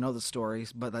anybody who doesn't know the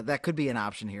stories, but that could be an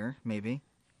option here, maybe.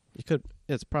 You could.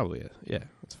 It's probably yeah.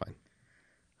 It's fine.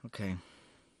 Okay.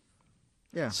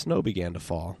 Yeah. Snow began to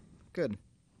fall. Good.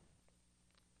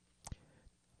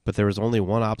 But there was only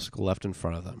one obstacle left in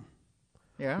front of them.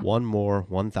 Yeah. One more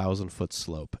 1,000-foot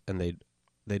slope, and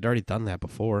they'd already done that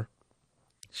before.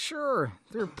 Sure,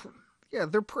 they're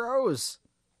pros.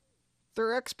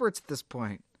 They're experts at this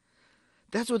point.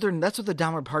 That's what the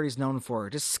Donner Party's known for,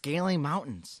 just scaling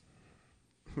mountains.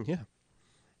 Yeah.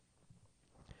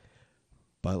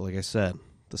 But like I said,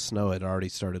 the snow had already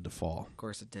started to fall. Of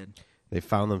course it did. They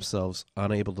found themselves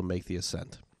unable to make the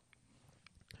ascent.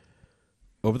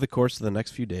 Over the course of the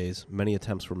next few days, many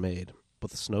attempts were made,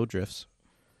 but the snow drifts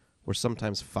were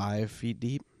sometimes 5 feet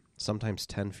deep, sometimes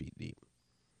 10 feet deep.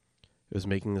 It was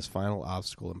making this final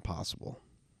obstacle impossible.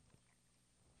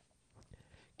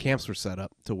 Camps were set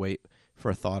up to wait for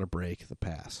a thaw to break the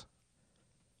pass.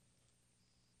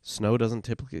 Snow doesn't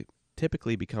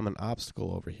typically become an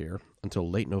obstacle over here until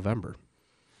late November.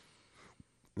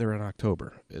 They're in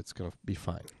October. It's going to be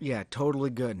fine. Yeah, totally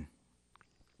good.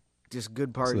 Just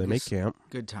good party. So they make camp.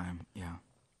 Good time, yeah.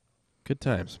 Good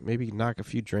times. Maybe knock a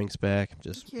few drinks back.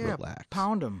 Just relax.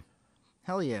 Pound them.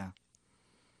 Hell yeah.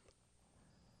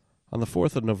 On the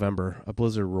 4th of November, a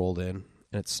blizzard rolled in,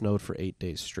 and it snowed for 8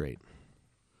 days straight.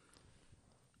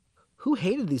 Who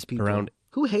hated these people?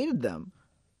 Who hated them?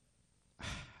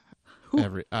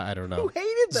 I don't know. Who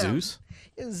hated them? Zeus?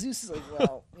 Yeah, Zeus is like,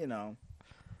 well, you know.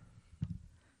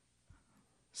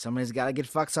 Somebody's got to get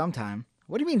fucked sometime.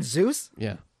 What do you mean, Zeus?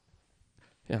 Yeah.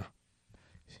 Yeah.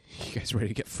 You guys ready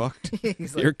to get fucked?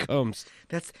 He's Here it comes.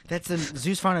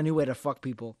 Zeus found a new way to fuck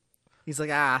people. He's like,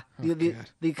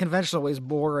 the conventional way is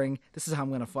boring. This is how I'm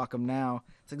going to fuck them now.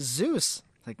 It's like, Zeus.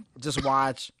 Like, just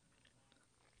watch.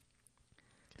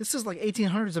 This is like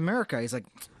 1800s America. He's like,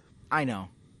 I know.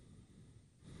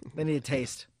 They need a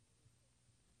taste.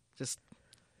 Just,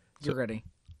 you're ready.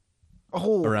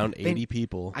 Oh, around 80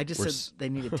 people. I just said they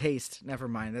need a taste. Never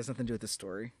mind. That has nothing to do with the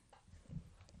story.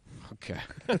 Okay.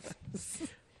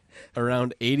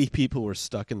 Around 80 people were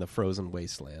stuck in the frozen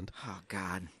wasteland. Oh,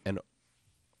 God. And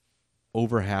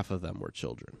over half of them were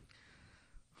children.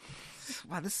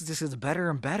 Wow, this just gets better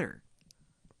and better.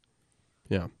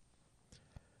 Yeah.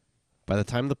 By the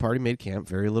time the party made camp,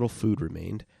 very little food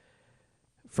remained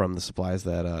from the supplies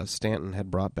that Stanton had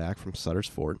brought back from Sutter's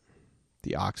Fort.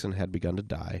 The oxen had begun to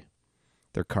die.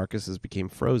 Their carcasses became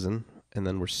frozen and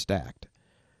then were stacked.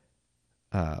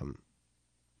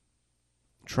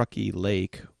 Truckee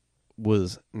Lake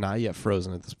was not yet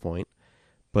frozen at this point,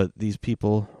 but these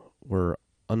people were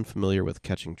unfamiliar with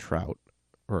catching trout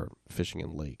or fishing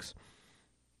in lakes.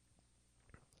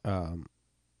 Oh,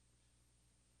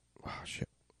 shit.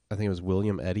 I think it was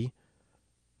William Eddy.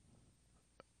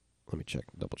 Let me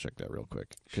double check that real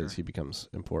quick, because he becomes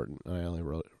important. I only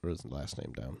wrote his last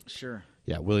name down. Sure.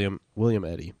 Yeah, William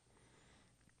Eddy.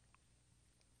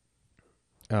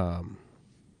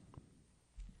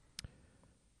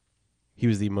 He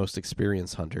was the most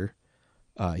experienced hunter.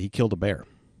 He killed a bear,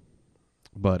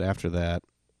 but after that,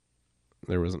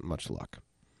 there wasn't much luck.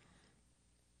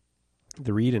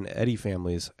 The Reed and Eddy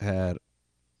families had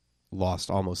lost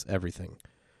almost everything.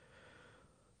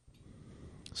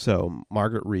 So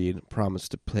Margaret Reed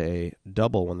promised to pay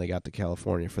double when they got to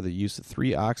California for the use of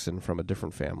 3 oxen from a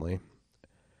different family,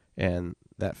 and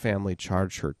that family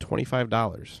charged her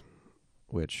 $25,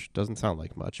 which doesn't sound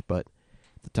like much, but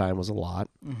at the time was a lot,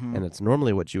 and it's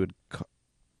normally what you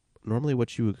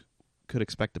could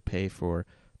expect to pay for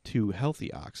 2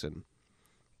 healthy oxen,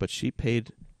 but she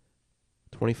paid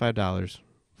 $25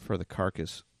 for the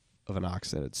carcass of an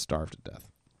ox that had starved to death.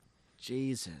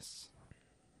 Jesus.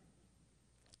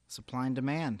 Supply and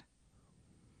demand.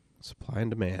 Supply and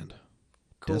demand.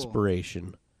 Cool.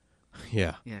 Desperation.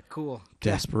 Yeah. Yeah, cool.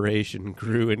 Desperation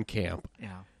grew in camp.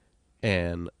 Yeah.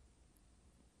 And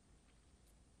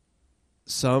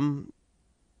some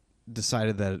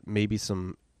decided that maybe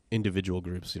some individual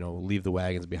groups, leave the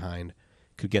wagons behind,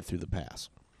 could get through the pass.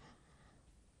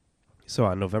 So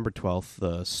on November 12th,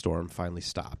 the storm finally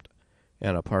stopped,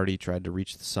 and a party tried to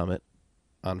reach the summit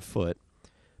on foot,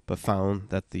 but found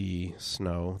that the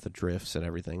snow, the drifts, and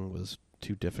everything was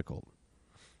too difficult.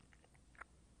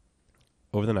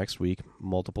 Over the next week,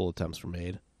 multiple attempts were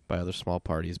made by other small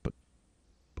parties, but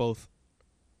both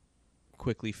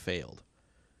quickly failed.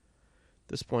 At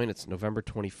this point, it's November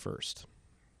 21st.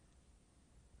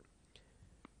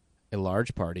 A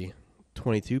large party,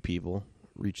 22 people,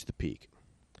 reach the peak.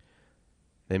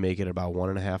 They make it about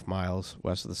 1.5 miles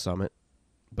west of the summit,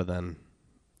 but then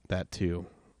that too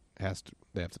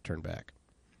they have to turn back.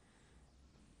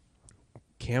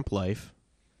 Camp life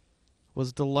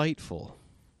was delightful.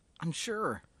 I'm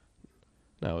sure.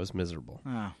 No, it was miserable.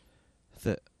 Oh.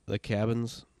 The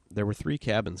cabins, there were 3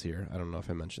 cabins here. I don't know if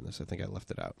I mentioned this. I think I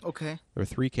left it out. Okay. There were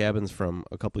 3 cabins from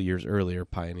a couple years earlier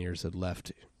pioneers had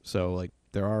left. So,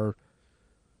 there are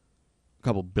a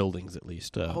couple buildings at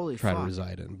least to try to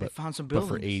reside in. But, they found some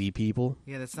buildings. But for 80 people,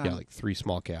 yeah, that's not 3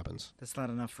 small cabins. That's not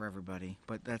enough for everybody,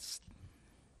 but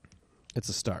it's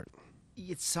a start.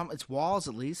 It's walls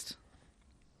at least.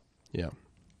 Yeah.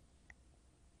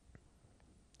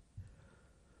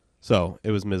 So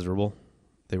it was miserable.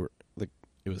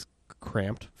 It was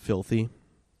cramped, filthy,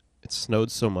 It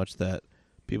snowed so much that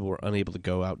people were unable to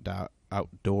go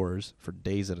outdoors for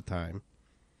days at a time.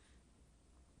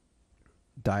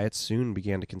 Diets soon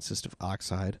began to consist of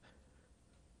oxide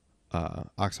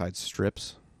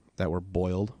strips that were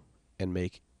boiled and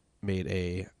made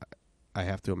a, I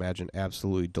have to imagine,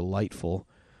 absolutely delightful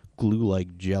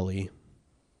glue-like jelly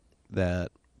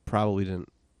that probably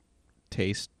didn't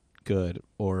taste good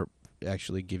or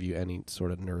actually give you any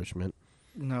sort of nourishment.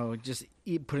 No, just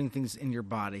putting things in your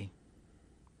body.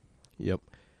 Yep.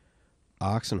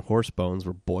 Ox and horse bones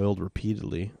were boiled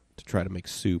repeatedly to try to make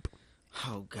soup.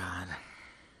 Oh, God.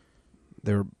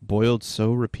 They were boiled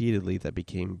so repeatedly that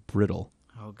became brittle.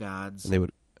 Oh, gods.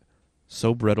 And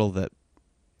so brittle that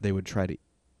they would try to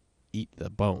eat the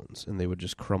bones, and they would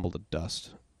just crumble to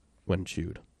dust when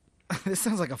chewed. This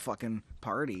sounds like a fucking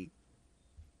party.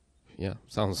 Yeah,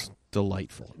 sounds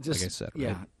delightful, Just, like I said.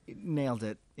 Yeah, Right? nailed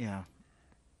it. Yeah.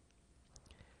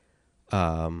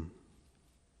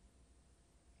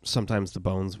 Sometimes the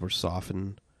bones were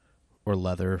softened, or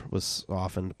leather was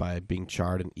softened by being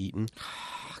charred and eaten.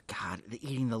 Oh, God,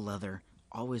 eating the leather.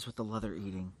 Always with the leather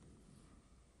eating.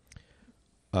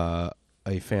 A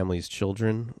family's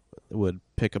children would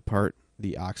pick apart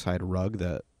the oxhide rug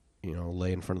that,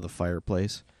 lay in front of the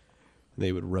fireplace.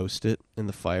 They would roast it in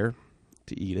the fire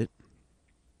to eat it.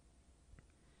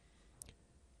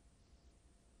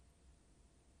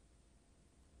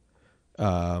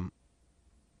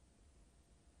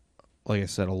 Like I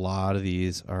said, a lot of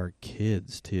these are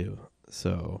kids too.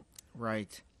 So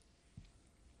right.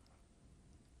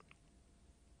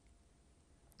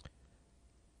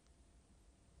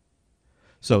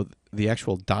 So the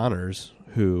actual Donners,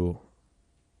 who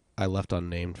I left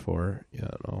unnamed for,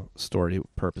 story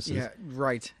purposes. Yeah,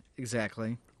 right.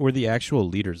 Exactly. Were the actual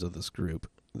leaders of this group,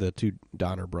 the two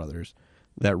Donner brothers.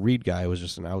 That Reed guy was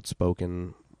just an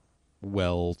outspoken,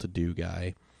 well-to-do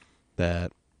guy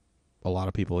that a lot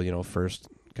of people, first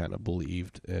kind of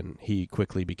believed, and he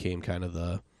quickly became kind of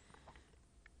the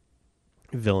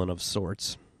villain of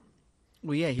sorts.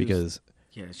 Well, yeah, he was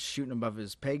shooting above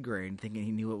his pay grade, thinking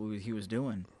he knew what he was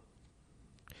doing.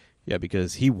 Yeah,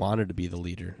 because he wanted to be the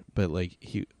leader, but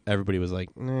everybody was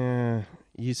like, "Nah,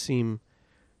 you seem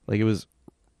like it was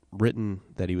written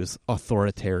that he was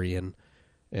authoritarian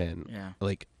and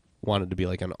wanted to be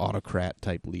like an autocrat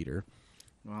type leader."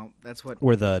 Well, that's what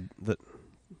where the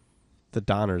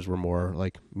Donners were more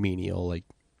like menial, like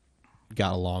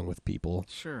got along with people.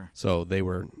 Sure. So they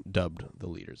were dubbed the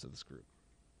leaders of this group.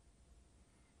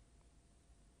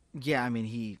 Yeah, I mean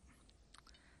he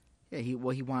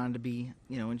wanted to be,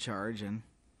 in charge, and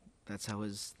that's how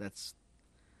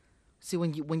see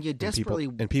when you desperately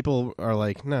and people are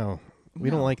like, "No, we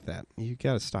don't like that. You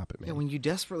got to stop it, man." Yeah, when you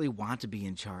desperately want to be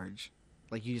in charge,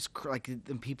 like you just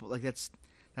then people like that's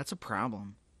a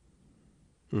problem.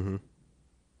 Mm-hmm.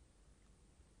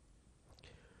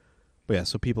 But yeah,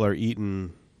 so people are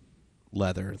eating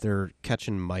leather. They're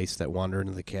catching mice that wander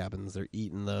into the cabins. They're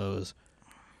eating those.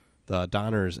 The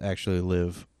Donners actually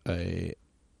live a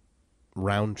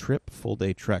round trip, full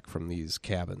day trek from these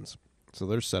cabins. So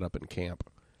they're set up in camp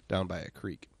down by a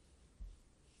creek.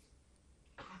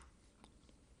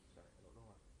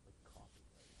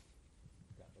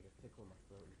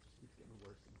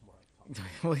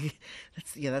 Well,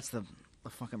 that's the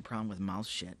fucking problem with mouse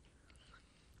shit.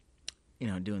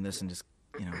 Doing this and just,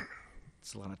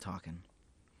 it's a lot of talking.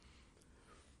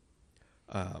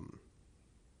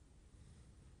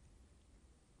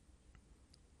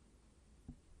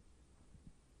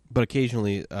 But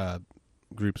occasionally,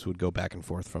 groups would go back and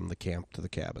forth from the camp to the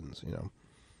cabins,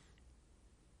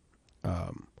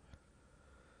 At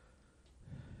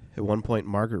one point,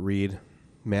 Margaret Reed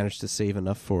managed to save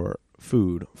enough for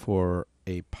food for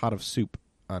a pot of soup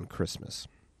on Christmas.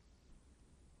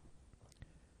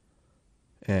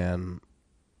 And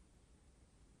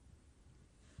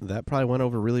that probably went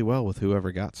over really well with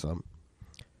whoever got some.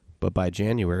 But by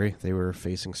January, they were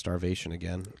facing starvation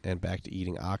again and back to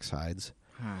eating ox hides.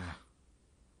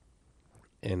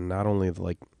 And not only,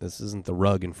 this isn't the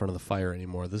rug in front of the fire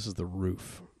anymore. This is the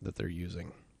roof that they're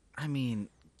using. I mean,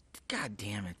 God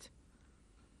damn it.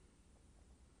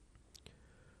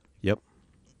 Yep.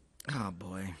 Oh,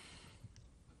 boy.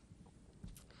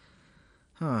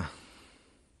 Huh.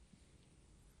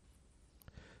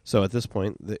 So at this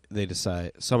point,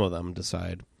 some of them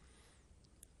decide,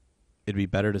 it'd be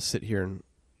better than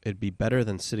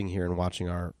sitting here and watching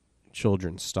our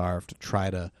children starve to try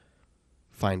to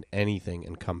find anything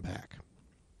and come back.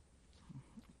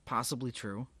 Possibly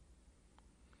true.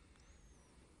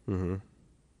 Mm-hmm.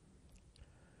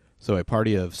 So a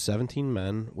party of 17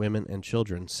 men, women, and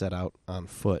children set out on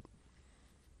foot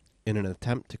in an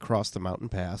attempt to cross the mountain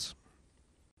pass,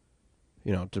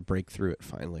 you know, to break through it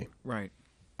finally. Right.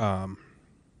 So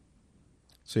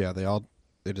yeah,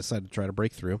 they decided to try to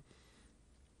break through.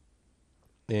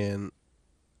 And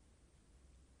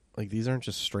like, these aren't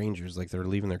just strangers, like they're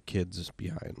leaving their kids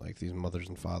behind, like these mothers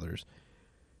and fathers.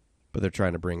 But they're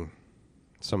trying to bring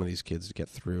some of these kids to get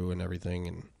through and everything,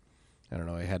 and I don't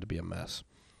know, it had to be a mess.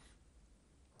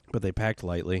 But they packed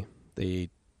lightly. They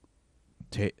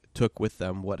took with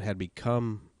them what had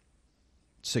become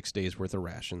 6 days worth of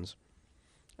rations.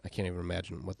 I can't even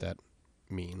imagine what that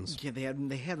means. Yeah, they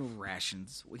had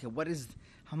rations.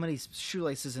 How many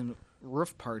shoelaces and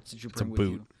roof parts did you bring It's a with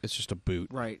boot. you? It's just a boot.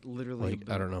 Right, literally. Like,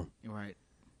 I don't know. Right.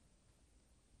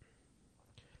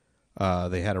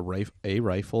 They had a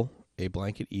rifle, a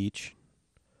blanket each,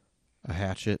 a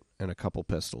hatchet, and a couple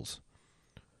pistols,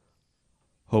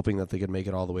 hoping that they could make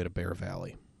it all the way to Bear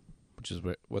Valley, which is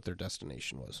what their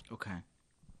destination was. Okay.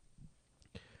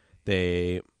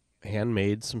 They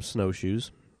handmade some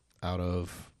snowshoes out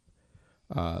of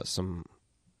I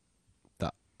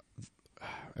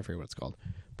forget what it's called,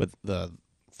 but the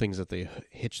things that they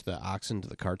hitch the oxen to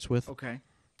the carts with. Okay.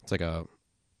 It's like a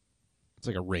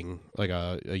ring, like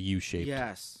a U-shaped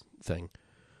Yes. thing.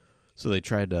 So they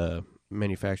tried to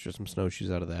manufacture some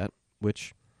snowshoes out of that,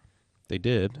 which they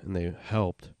did, and they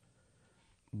helped.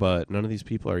 But none of these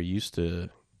people are used to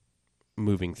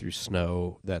moving through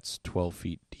snow that's 12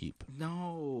 feet deep.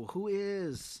 No, who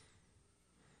is?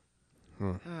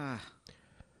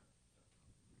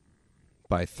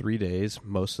 By 3 days,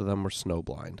 most of them were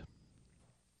snowblind.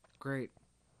 Great.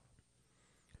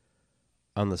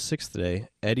 On the 6th day,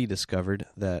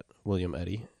 William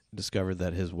Eddy discovered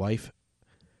that his wife,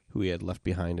 who he had left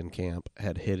behind in camp,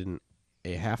 had hidden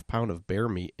a half pound of bear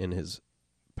meat in his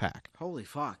pack. Holy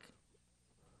fuck.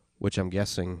 Which I'm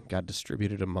guessing got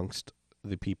distributed amongst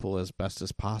the people as best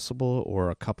as possible, or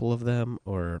a couple of them,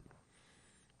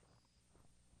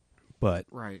 But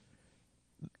right.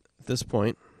 At this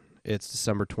point, it's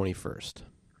December 21st,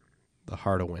 the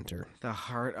heart of winter. The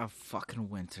heart of fucking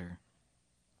winter.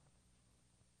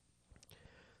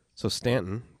 So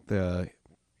Stanton, the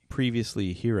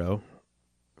previously hero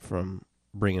from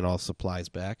bringing all supplies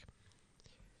back,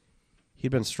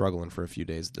 he'd been struggling for a few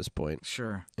days at this point.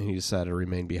 Sure. And he decided to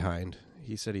remain behind.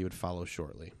 He said he would follow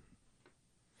shortly.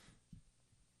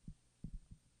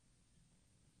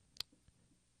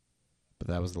 But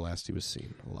that was the last he was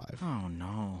seen alive. Oh,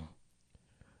 no.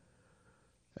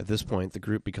 At this point, the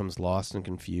group becomes lost and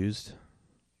confused.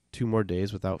 2 more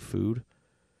days without food.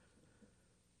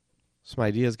 Some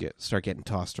ideas start getting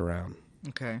tossed around.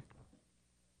 Okay.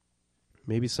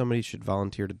 Maybe somebody should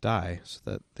volunteer to die so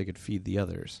that they could feed the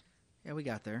others. Yeah, we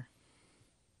got there.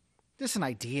 Just an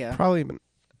idea. Probably,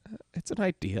 it's an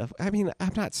idea. I mean,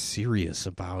 I'm not serious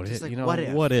about Just it. like, You know, what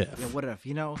if? What if? Yeah, what if?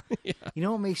 You know, Yeah. You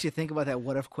know what makes you think about that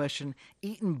what if question?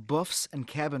 Eating buffs and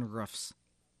cabin roofs.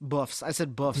 Buffs. I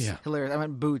said buffs. Yeah. Hilarious. I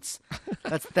meant boots.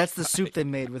 That's the soup they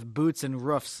made with boots and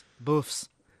roofs. Buffs.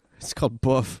 It's called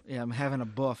buff. Yeah, I'm having a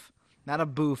buff. Not a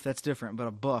boof. That's different, but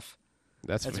a buff.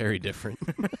 That's very different.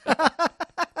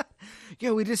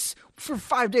 Yeah, for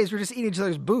 5 days, we're just eating each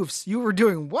other's boofs. You were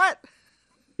doing what?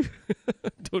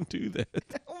 Don't do that.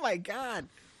 Oh, my God.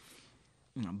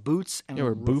 Boots and... Yeah,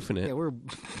 we're boofing it. Yeah, we're...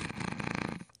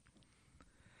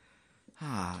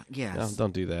 yes. No,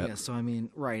 don't do that. Yeah, so, I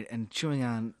mean, right, and chewing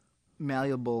on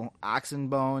malleable oxen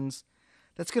bones,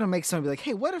 that's going to make somebody be like,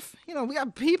 hey, what if, we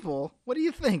got people? What do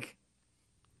you think?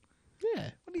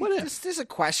 Yeah. What if? Just a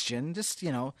question. Just,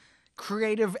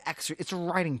 creative exercise. It's a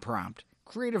writing prompt.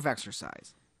 Creative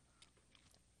exercise.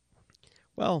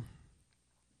 Well,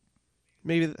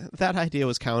 maybe that idea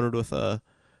was countered with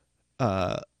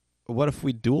what if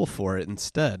we duel for it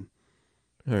instead?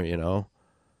 Or,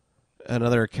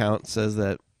 another account says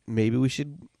that maybe we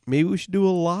should do a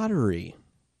lottery.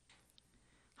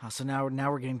 So now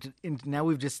we're getting now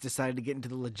we've just decided to get into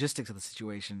the logistics of the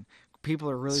situation. People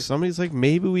are really... Somebody's like,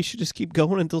 maybe we should just keep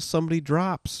going until somebody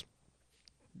drops.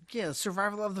 Yeah,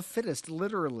 survival of the fittest,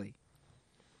 literally.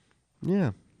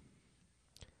 Yeah.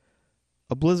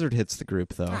 A blizzard hits the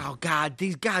group, though. Oh, God,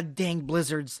 these goddamn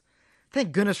blizzards.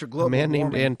 Thank goodness for global A man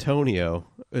named warming. Antonio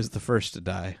is the first to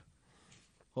die.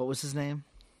 What was his name?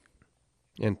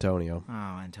 Antonio. Oh,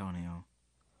 Antonio.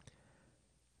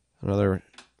 Another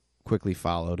quickly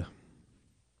followed.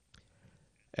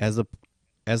 As the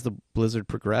blizzard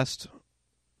progressed,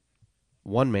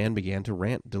 one man began to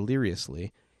rant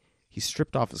deliriously. He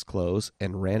stripped off his clothes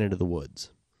and ran into the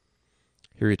woods.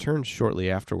 He returned shortly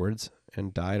afterwards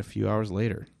and died a few hours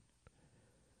later.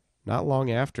 Not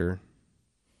long after,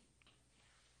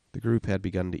 the group had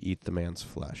begun to eat the man's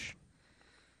flesh.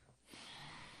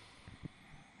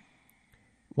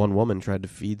 One woman tried to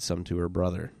feed some to her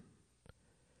brother.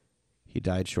 He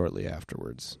died shortly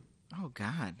afterwards. Oh,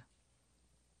 God.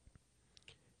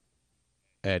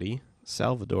 Eddie,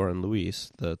 Salvador, and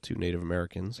Luis, the two Native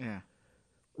Americans, Yeah.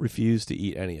 refused to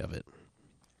eat any of it.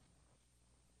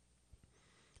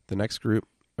 The next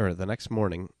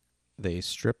morning, they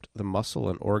stripped the muscle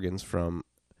and organs from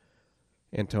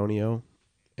Antonio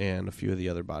and a few of the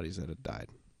other bodies that had died.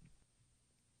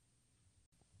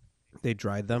 They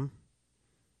dried them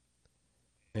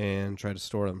and tried to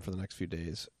store them for the next few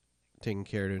days, taking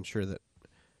care to ensure that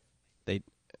they,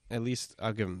 at least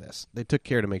I'll give them this, they took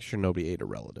care to make sure nobody ate a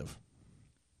relative.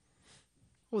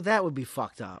 Well, that would be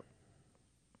fucked up.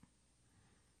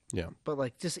 Yeah. But,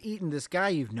 like, just eating this guy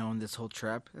you've known this whole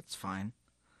trip, that's fine.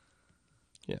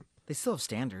 Yeah. They still have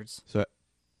standards. So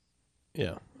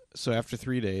after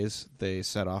 3 days, they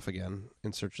set off again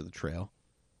in search of the trail.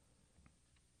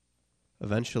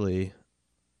 Eventually,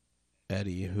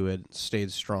 Eddie, who had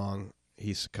stayed strong,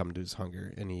 he succumbed to his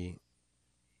hunger, and he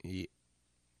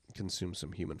consumed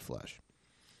some human flesh.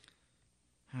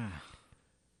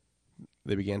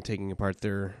 They began taking apart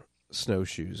their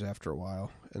snowshoes after a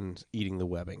while and eating the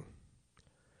webbing.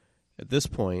 At this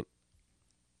point,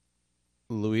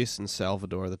 Luis and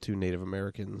Salvador, the two Native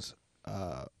Americans,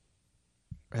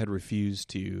 had refused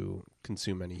to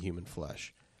consume any human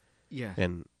flesh. Yeah.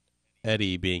 And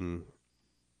Eddie, being,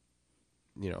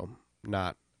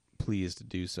 not pleased to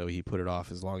do so, he put it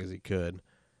off as long as he could,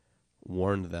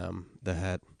 warned them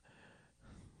that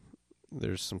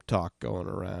there's some talk going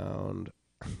around.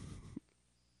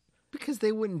 Because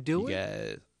they wouldn't do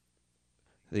it?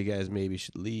 You guys maybe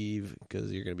should leave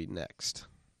because you're going to be next.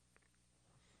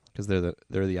 Because they're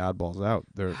the oddballs out.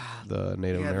 They're the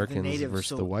Native Americans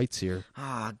versus the whites here.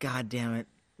 Ah, God damn it.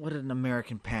 What an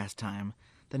American pastime.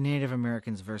 The Native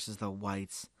Americans versus the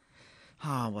whites.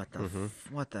 Ah, what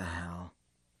the hell?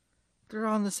 They're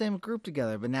all in the same group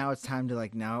together, but now it's time to,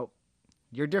 like, no,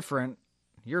 you're different.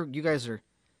 You guys are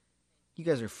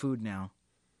food now.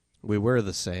 We were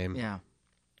the same. Yeah.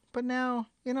 But now,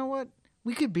 you know what?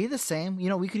 We could be the same.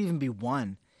 We could even be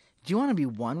one. Do you want to be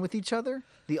one with each other?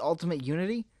 The ultimate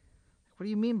unity? What do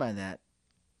you mean by that?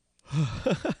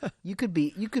 You could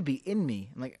be in me.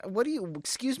 I'm like, what do you,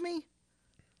 excuse me?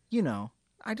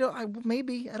 I don't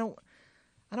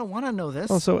want to know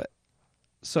this. Oh,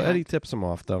 so Eddie tips them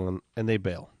off, though, and they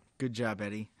bail. Good job,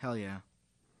 Eddie. Hell yeah.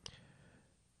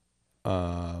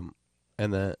 And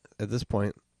then at this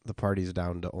point, the party's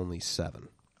down to only 7.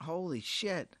 Holy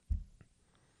shit.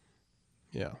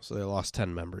 Yeah, so they lost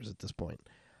 10 members at this point.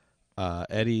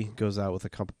 Eddie goes out with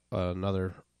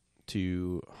another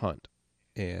to hunt,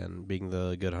 and being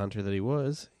the good hunter that he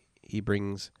was, he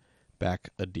brings back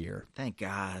a deer. Thank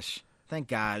gosh. Thank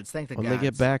God. Thank the When gods.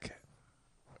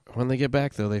 When they get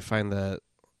back, though, they find that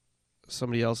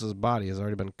somebody else's body has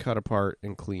already been cut apart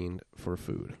and cleaned for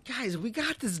food. Guys, we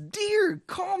got this deer.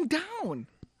 Calm down.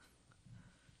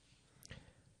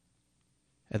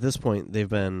 At this point, they've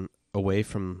been away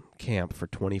from camp for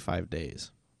 25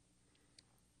 days.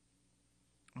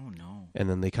 Oh, no. And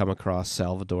then they come across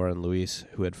Salvador and Luis,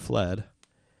 who had fled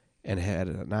and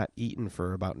had not eaten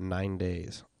for about 9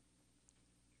 days.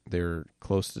 They're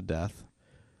close to death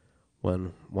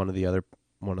when one of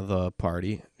the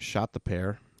party shot the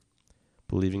pair,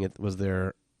 believing it was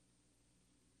their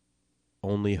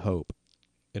only hope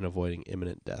in avoiding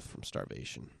imminent death from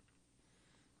starvation.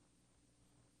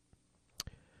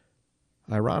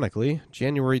 Ironically,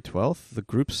 January 12th, the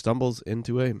group stumbles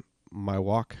into a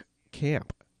Miwok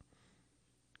camp,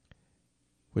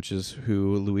 which is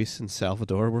who Luis and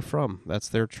Salvador were from. That's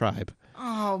their tribe.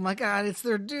 Oh, my God, it's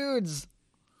their dudes.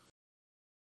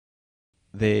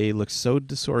 They look so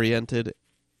disoriented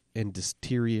and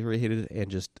deteriorated and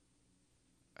just,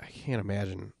 I can't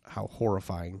imagine how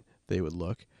horrifying they would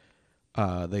look.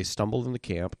 They stumbled into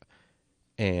camp,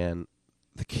 and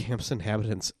the camp's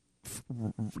inhabitants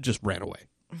just ran away.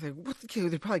 Like, what the kid?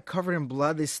 They're probably covered in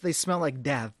blood. They smell like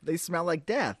death. They smell like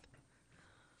death.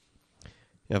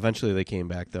 Eventually, they came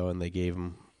back though, and they gave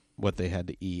them what they had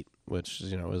to eat, which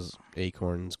was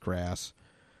acorns, grass,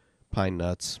 pine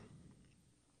nuts.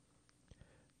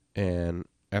 And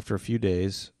after a few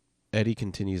days, Eddie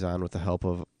continues on with the help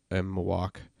of a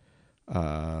Miwok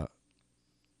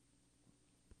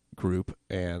group,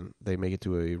 and they make it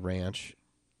to a ranch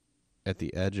at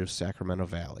the edge of Sacramento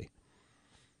Valley,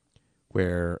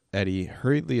 where Eddie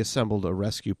hurriedly assembled a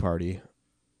rescue party,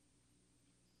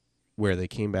 where they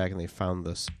came back and they found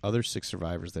the other 6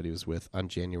 survivors that he was with on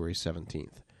January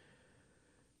 17th.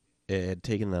 It had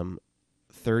taken them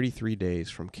 33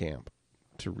 days from camp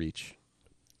to reach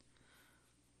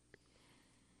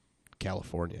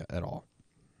California at all.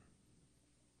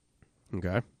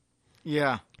 Okay.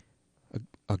 Yeah.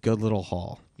 A good little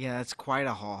haul. Yeah, that's quite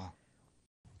a haul.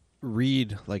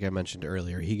 Reed, like I mentioned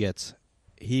earlier,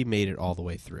 he made it all the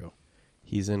way through.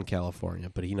 He's in California,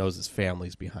 but he knows his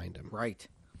family's behind him. Right.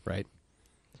 Right?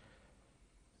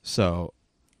 So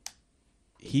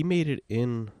he made it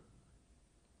in,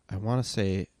 I want to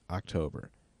say,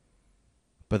 October.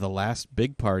 But the last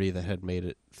big party that had made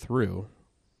it through,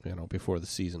 before the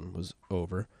season was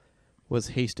over, was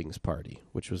Hastings' party,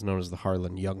 which was known as the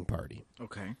Harlan Young Party.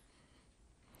 Okay.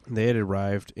 They had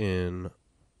arrived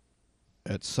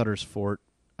at Sutter's Fort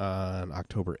on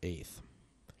October 8th.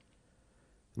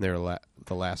 And they were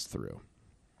the last through.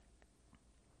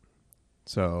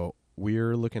 So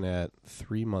we're looking at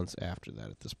 3 months after that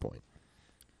at this point.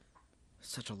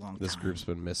 Such a long time. This group's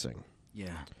been missing.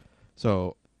 Yeah.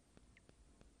 So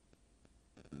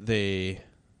they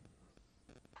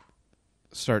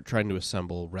start trying to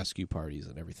assemble rescue parties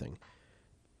and everything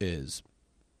is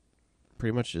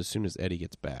pretty much as soon as Eddie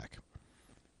gets back.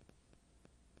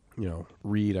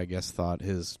 Reed, I guess, thought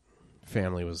his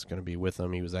family was going to be with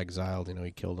him. He was exiled.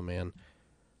 He killed a man.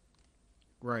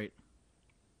 Right.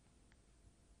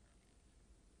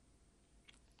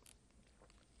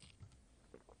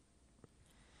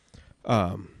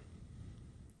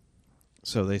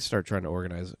 So they start trying to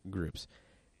organize groups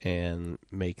and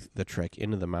make the trek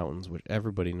into the mountains, which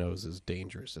everybody knows is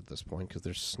dangerous at this point because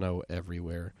there's snow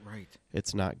everywhere. Right.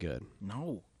 It's not good.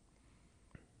 No.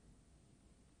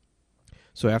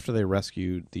 So after they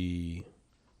rescued the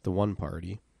one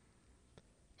party,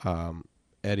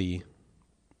 Eddie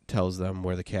tells them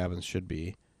where the cabins should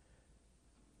be.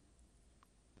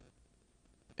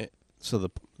 So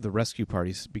the rescue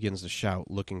party begins to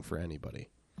shout, looking for anybody.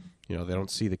 They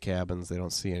don't see the cabins, they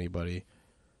don't see anybody,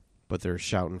 but they're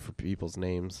shouting for people's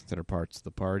names that are parts of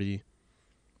the party.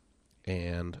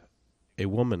 And a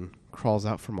woman crawls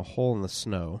out from a hole in the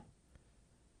snow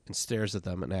and stares at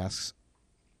them and asks,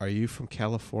 "Are you from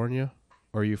California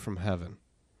or are you from heaven?"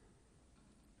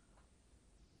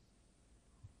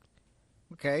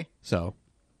 Okay. So,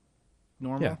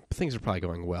 Normal. yeah, things are probably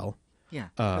going well. Yeah.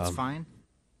 That's fine.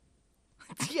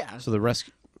 Yeah. So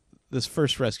this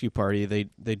first rescue party,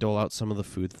 they dole out some of the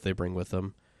food that they bring with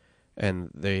them,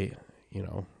 and they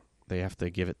have to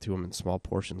give it to them in small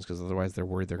portions because otherwise they're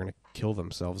worried they're going to kill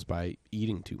themselves by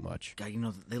eating too much. God,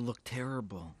 they look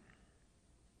terrible.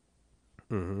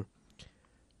 Mm-hmm.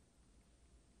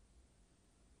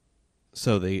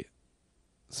 So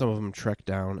some of them trek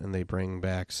down and they bring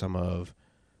back some of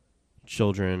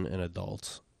children and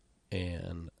adults,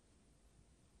 and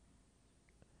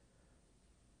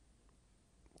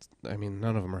I mean,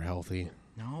 none of them are healthy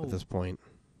No. at this point.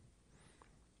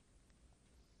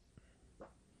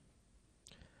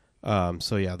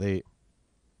 So yeah, they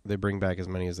bring back as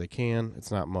many as they can. It's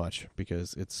not much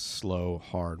because it's slow,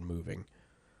 hard moving,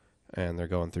 and they're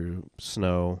going through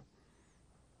snow.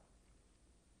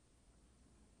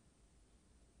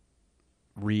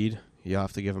 Reed, you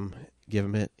have to give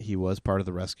him it. He was part of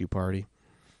the rescue party.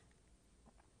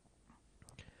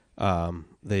 Some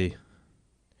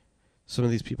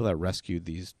of these people that rescued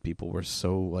these people were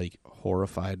so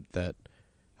horrified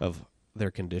of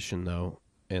their condition though,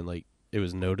 and it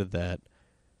was noted that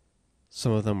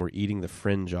some of them were eating the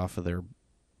fringe off of their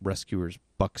rescuers'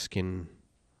 buckskin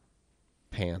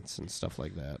pants and stuff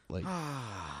like that.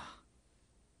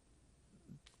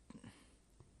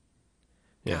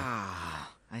 Yeah.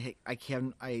 I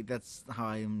can't. That's how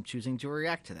I'm choosing to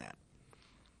react to that.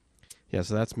 Yeah,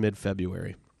 so that's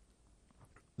mid-February.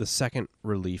 The second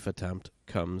relief attempt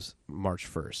comes March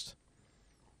 1st.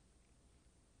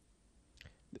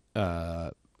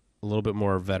 A little bit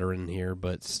more veteran here,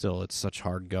 but still it's such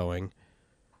hard going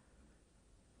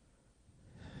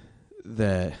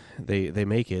that they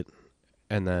make it,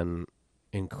 and then,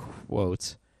 in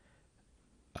quotes,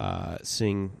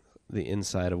 seeing the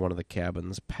inside of one of the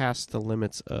cabins past the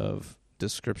limits of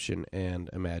description and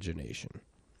imagination.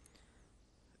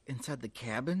 Inside the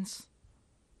cabins?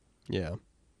 Yeah.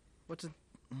 What's it?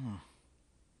 Oh.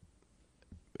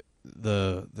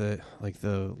 The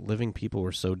living people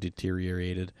were so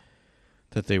deteriorated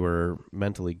that they were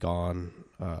mentally gone,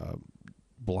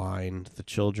 blind. The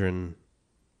children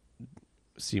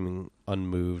seeming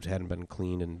unmoved, hadn't been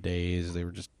cleaned in days. They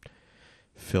were just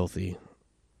filthy.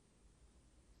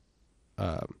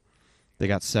 They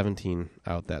got 17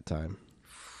 out that time.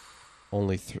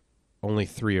 Only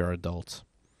 3 are adults.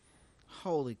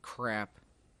 Holy crap.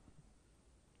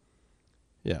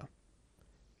 Yeah.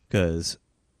 Because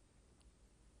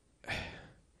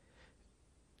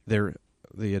the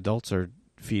adults are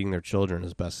feeding their children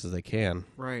as best as they can.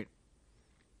 Right.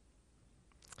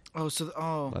 Oh,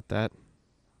 so... But that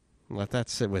Let that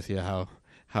sit with you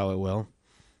how it will.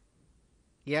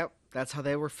 Yep, that's how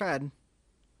they were fed.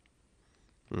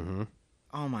 Mm-hmm.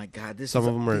 Oh my God, Some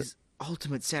of them are these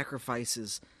ultimate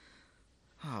sacrifices.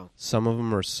 Oh, some of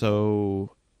them are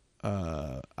so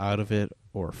out of it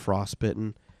or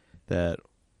frostbitten that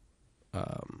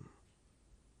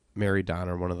Mary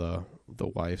Donner, one of the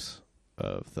wives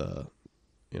of the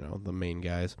main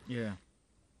guys, yeah.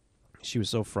 she was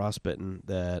so frostbitten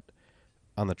that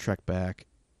on the trek back,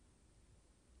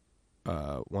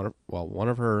 one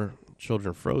of her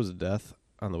children froze to death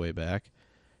on the way back,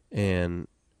 and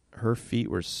her feet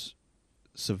were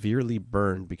severely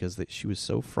burned because she was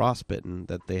so frostbitten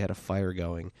that they had a fire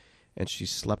going, and she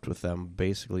slept with them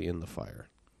basically in the fire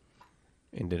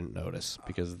and didn't notice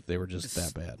because they were just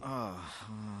that bad.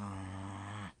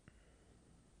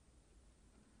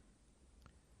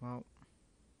 Well,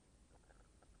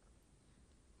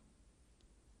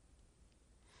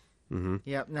 Mm-hmm.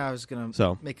 yeah. No, I was gonna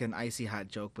make an icy hot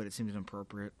joke, but it seemed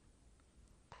inappropriate.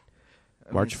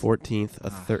 March 14th,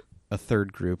 a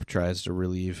third group tries to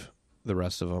relieve the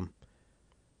rest of them.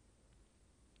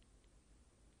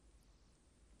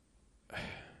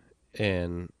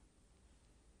 And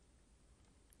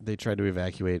they tried to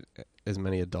evacuate as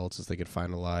many adults as they could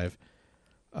find alive.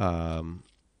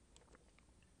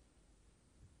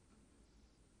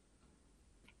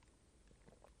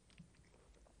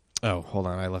 Oh, hold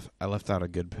on. I left out a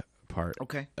good part.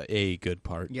 Okay. A good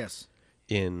part. Yes.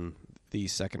 In the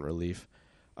second relief.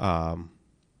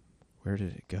 Where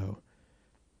did it go?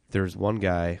 There's one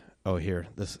guy. Oh, here.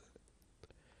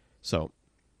 So,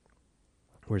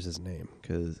 where's his name?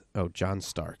 John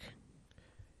Stark.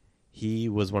 He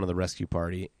was one of the rescue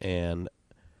party, and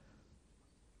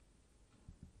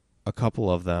a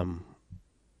couple of them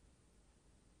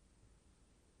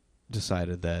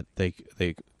decided that they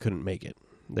couldn't make it.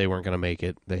 They weren't going to make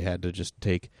it. They had to just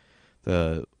take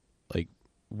the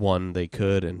one they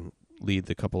could and lead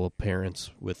the couple of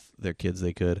parents with their kids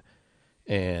they could,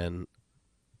 and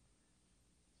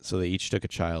so they each took a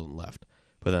child and left.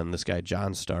 But then this guy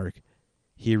John Stark,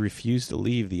 he refused to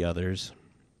leave the others,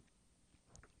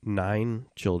 9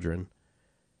 children.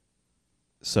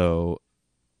 So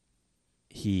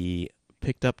he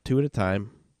picked up 2 at a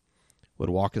time, would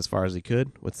walk as far as he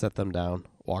could, would set them down,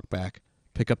 walk back,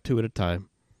 pick up 2 at a time,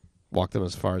 walk them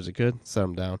as far as he could, set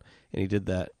them down, and he did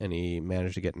that, and he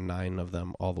managed to get 9 of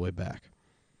them all the way back.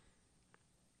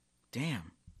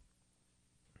 Damn.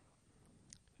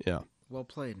 Yeah. Well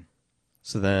played.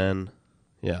 So then,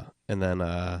 yeah, and then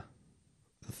the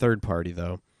third party,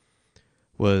 though,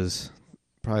 was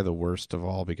probably the worst of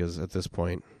all because at this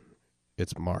point,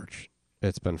 it's March.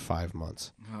 It's been 5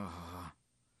 months.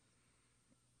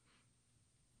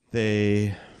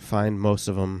 They find most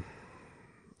of them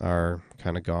are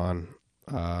kind of gone.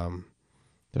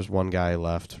 There's one guy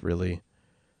left, really.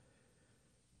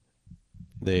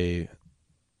 They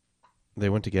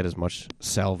went to get as much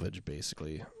salvage,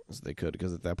 basically, as they could,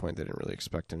 because at that point they didn't really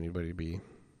expect anybody to be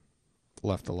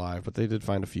left alive. But they did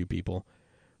find a few people.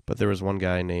 But there was one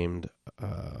guy named,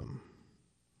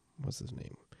 what's his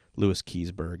name? Louis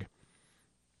Keysburg.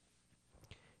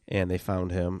 And they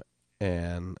found him,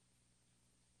 and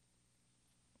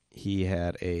he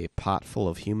had a pot full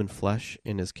of human flesh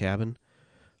in his cabin,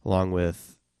 along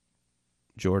with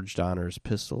George Donner's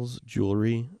pistols,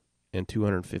 jewelry, and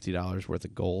 $250 worth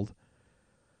of gold.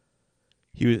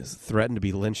 He was threatened to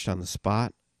be lynched on the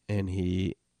spot, and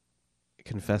he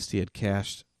confessed he had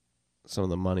cashed some of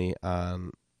the money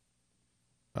on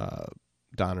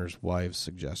Donner's wife's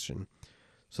suggestion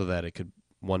so that it could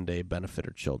one day benefit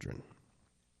her children.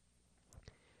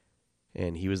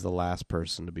 And he was the last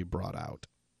person to be brought out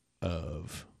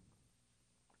of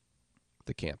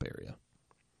the camp area.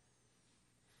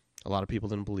 A lot of people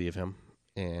didn't believe him,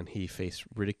 and he faced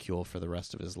ridicule for the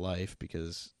rest of his life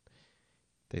because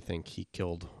they think he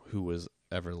killed who was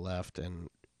ever left and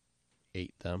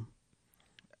ate them.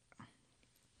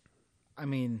 I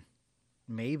mean,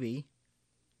 maybe.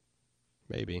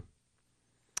 Maybe.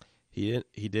 He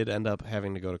did end up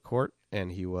having to go to court,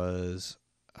 and he was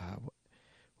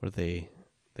they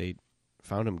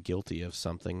found him guilty of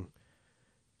something,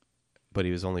 but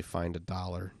he was only fined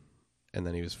 $1, and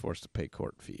then he was forced to pay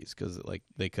court fees because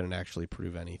they couldn't actually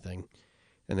prove anything,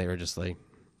 and they were just like,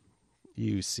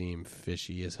 "You seem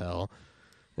fishy as hell,"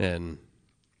 and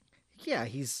yeah,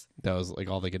 that was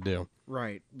all they could do.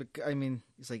 Right, but I mean,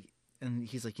 he's like, I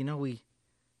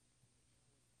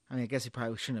guess he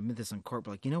probably shouldn't admit this in court,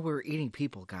 but we were eating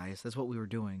people, guys. That's what we were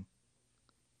doing.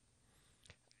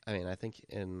 I mean, I think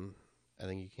you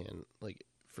can,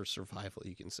 for survival,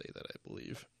 you can say that, I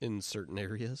believe, in certain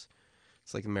areas.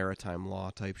 It's like maritime law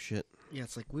type shit. Yeah,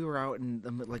 it's like we were out and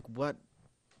like what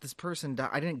this person died.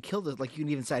 I didn't kill this. Like you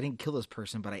can even say I didn't kill this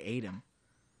person, but I ate him.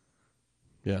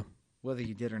 Yeah. Whether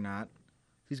you did or not,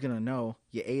 he's gonna know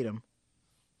you ate him.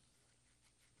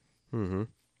 Mm-hmm.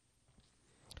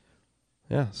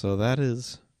 Yeah, so that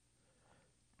is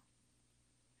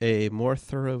a more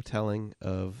thorough telling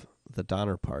of the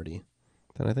Donner Party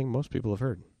than I think most people have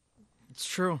heard. It's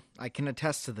true. I can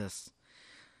attest to this.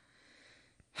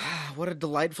 What a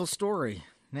delightful story.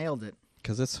 Nailed it.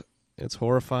 Because it's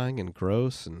horrifying and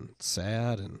gross and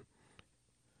sad and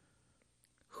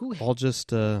all just,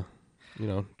 try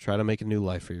to make a new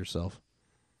life for yourself.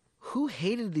 Who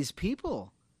hated these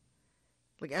people?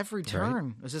 Like every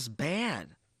turn was just bad.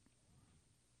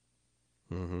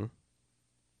 Mm-hmm.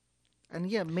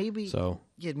 And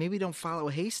maybe don't follow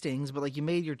Hastings, but like you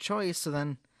made your choice, so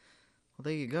then, well,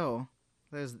 there you go.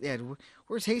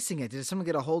 Where's Hastings at? Did someone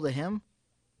get a hold of him?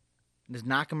 And just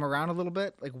knock him around a little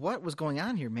bit? Like what was going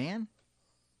on here, man?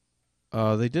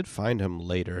 They did find him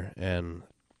later, and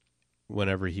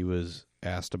whenever he was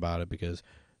asked about it, because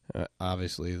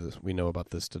obviously we know about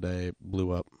this today,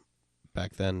 blew up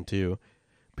back then too.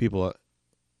 People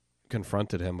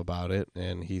confronted him about it,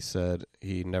 and he said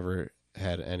he never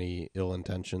had any ill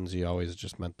intentions. He always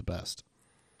just meant the best.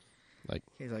 Like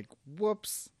he's like,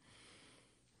 whoops.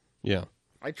 Yeah.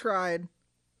 I tried.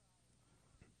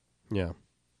 Yeah.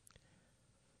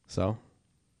 So,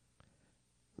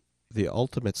 the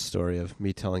ultimate story of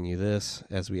me telling you this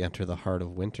as we enter the heart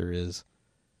of winter is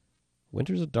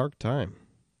winter's a dark time.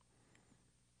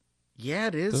 Yeah,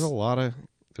 it is. There's a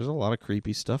lot of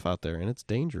creepy stuff out there, and it's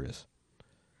dangerous.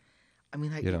 I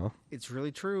mean, it's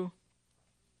really true.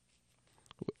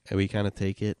 And we kind of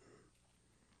take it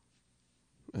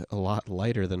a lot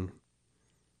lighter than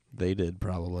they did,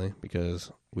 probably,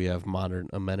 because we have modern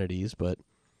amenities, but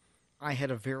I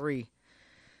had a very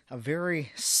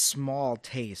small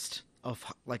taste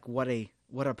of like what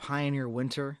a pioneer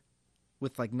winter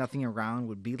with like nothing around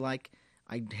would be like.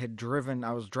 I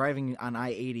was driving on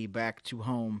I-80 back to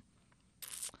home,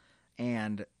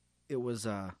 and it was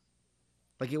a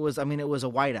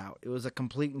whiteout. It was a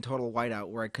complete and total whiteout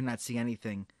where I could not see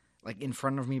anything like in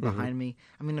front of me, behind me.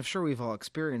 I mean, I'm sure we've all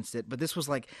experienced it, but this was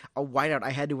like a whiteout I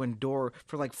had to endure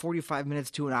for like 45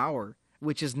 minutes to an hour,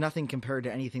 which is nothing compared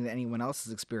to anything that anyone else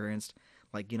has experienced,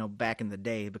 like, back in the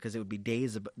day, because it would be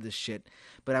days of this shit.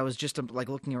 But I was just like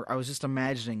I was just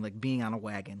imagining like being on a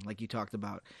wagon, like you talked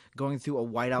about, going through a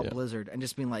whiteout blizzard and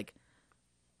just being like,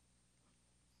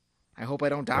 I hope I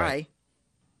don't die.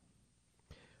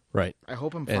 Right. I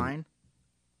hope I'm fine.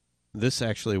 This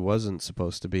actually wasn't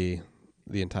supposed to be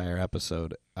the entire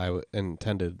episode. I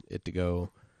intended it to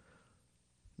go.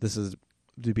 This is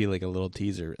to be like a little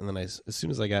teaser, and then as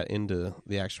soon as I got into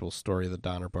the actual story of the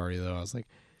Donner Party, though, I was like,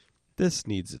 this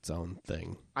needs its own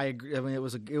thing. I agree. I mean, it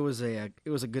was a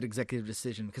good executive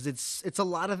decision because it's a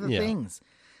lot of the things.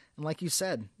 And like you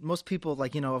said, most people,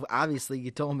 like, obviously you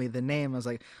told me the name. I was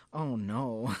like, oh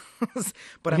no.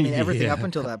 But I mean, everything up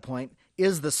until that point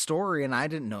is the story, and I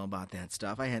didn't know about that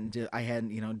stuff. I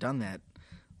hadn't done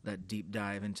that deep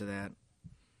dive into that.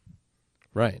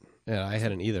 Right. Yeah, I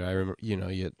hadn't either. I remember,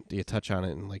 you touch on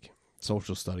it in like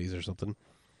social studies or something.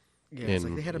 Yeah, it's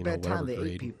like they had a bad time. They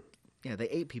ate people. Yeah, they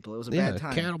ate people. It was a bad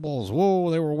time. Cannibals.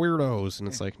 Whoa, they were weirdos. And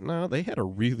it's like, no, they had a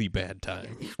really bad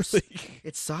time.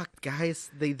 It sucked, guys.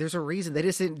 There's a reason. They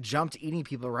just didn't jump to eating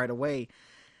people right away.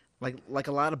 Like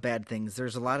a lot of bad things,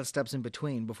 there's a lot of steps in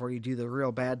between before you do the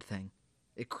real bad thing.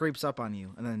 It creeps up on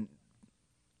you. And then,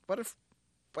 what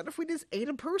if we just ate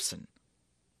a person?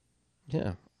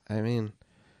 Yeah, I mean,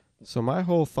 so my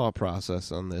whole thought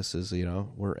process on this is,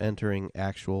 we're entering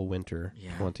actual winter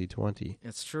 2020.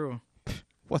 It's true.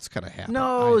 What's going to happen?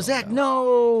 No, Zach,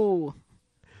 no.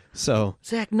 So,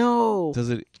 Zach, no.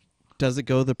 Does it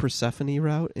go the Persephone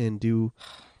route, and do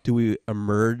we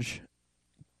emerge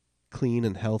clean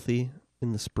and healthy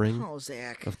in the spring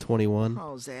of 21?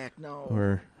 Oh, Zach,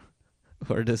 no.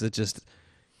 Or does it just,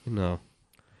 go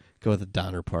the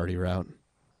Donner Party route?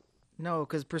 No,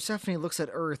 because Persephone looks at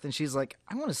Earth and she's like,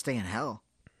 I want to stay in hell.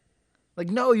 Like,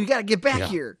 no, you got to get back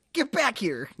here. Get back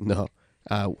here. No.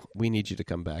 We need you to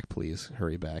come back, please.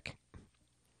 Hurry back.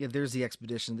 Yeah, there's the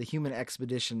expedition, the human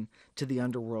expedition to the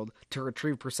underworld to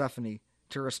retrieve Persephone,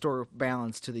 to restore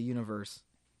balance to the universe.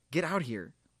 Get out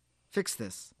here. Fix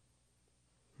this.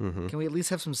 Mm-hmm. Can we at least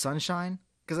have some sunshine?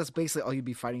 Because that's basically all you'd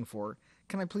be fighting for.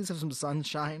 Can I please have some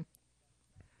sunshine?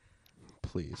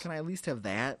 Please. Can I at least have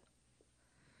that?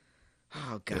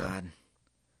 Oh, God. Yeah.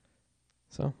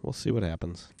 So, we'll see what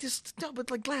happens.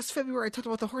 But like last February I talked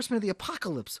about the Horsemen of the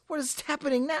Apocalypse. What is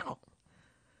happening now?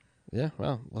 Yeah,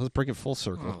 well, let's bring it full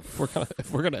circle. Oh,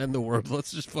 If we're gonna end the world,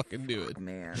 let's just fucking do it.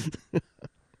 man.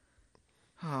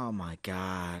 Oh, my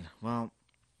God. Well,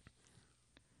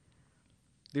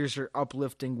 there's your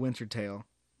uplifting winter tale.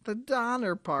 The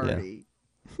Donner Party.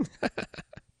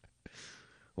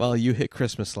 Well, you hit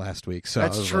Christmas last week, so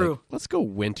That's I was true. like, let's go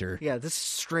winter. Yeah, this is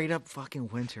straight up fucking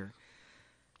winter.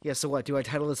 Yeah, so what? Do I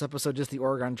title this episode just the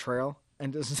Oregon Trail?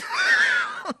 And just...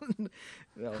 no,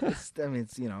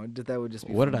 that would just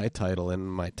be What fun. did I title in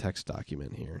my text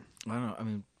document here? I don't know. I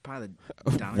mean, probably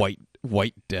the Donner...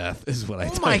 White Death is what I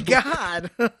titled. Oh, my God.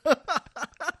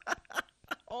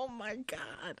 Oh, my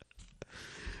God.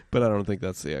 But I don't think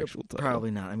that's the actual title.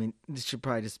 Probably not. I mean, this should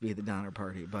probably just be the Donner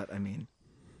Party. But, I mean,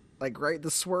 like, right,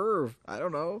 the swerve. I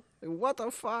don't know. Like, what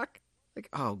the fuck? Like,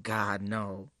 oh, God,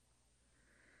 no.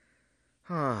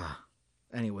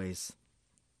 Anyways.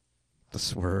 The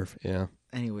swerve, yeah.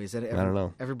 Anyways, I don't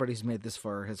know. Everybody who's made this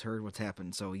far has heard what's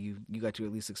happened, so you got to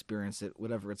at least experience it,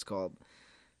 whatever it's called.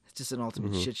 It's just an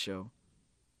ultimate shit show.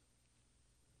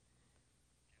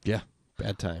 Yeah,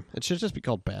 bad time. It should just be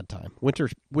called Bad Time. Winter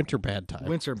bad time.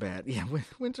 Winter bad. Yeah,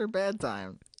 winter bad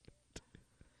time.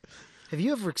 Have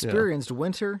you ever experienced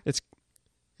winter? Have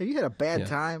you had a bad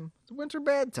time? It's winter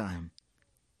bad time.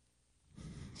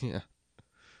 Yeah.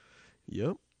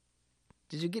 Yep.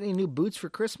 Did you get any new boots for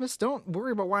Christmas? Don't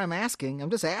worry about why I'm asking. I'm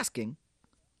just asking.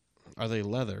 Are they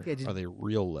leather? Yeah, Are they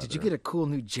real leather? Did you get a cool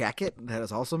new jacket that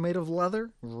is also made of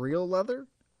leather? Real leather?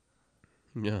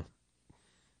 Yeah.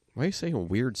 Why are you saying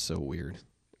weird so weird?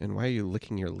 And why are you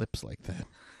licking your lips like that?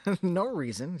 No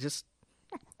reason. Just...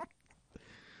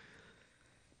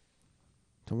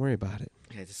 Don't worry about it.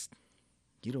 Yeah, just...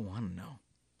 You don't want to know.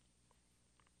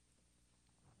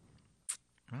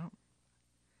 Well,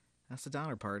 that's the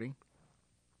Donner Party.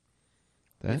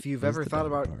 If you've ever thought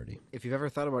about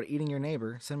eating your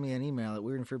neighbor, send me an email at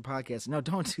weirdandfearpodcast. No,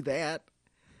 don't do that.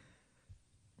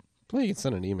 Well, you can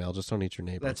send an email. Just don't eat your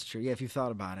neighbor. That's true. Yeah, if you've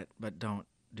thought about it, but don't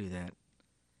do that.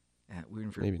 At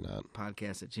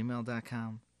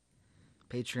weirdandfearpodcast@gmail.com.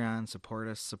 Patreon, support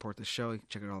us, support the show. You can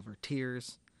check out all of our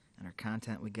tiers and our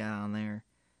content we got on there.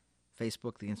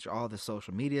 Facebook, all the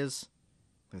social medias,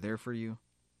 they're there for you.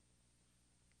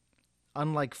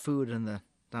 Unlike food and the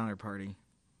Donner Party,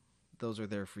 those are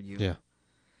there for you. Yeah.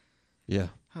 Yeah.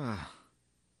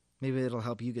 Maybe it'll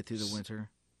help you get through the winter.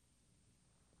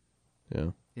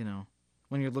 Yeah. You know,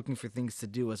 when you're looking for things to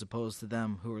do as opposed to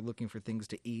them who are looking for things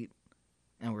to eat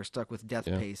and we're stuck with death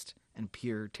paste and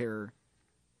pure terror.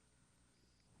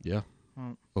 Yeah.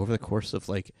 Well, over the course of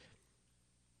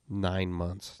 9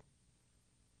 months.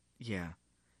 Yeah.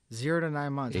 0 to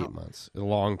 9 months. 8 months. A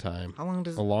long time. How long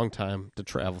does a long time to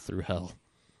travel through hell.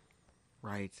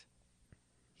 Right.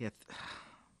 Yeah.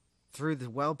 Through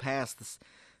past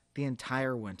the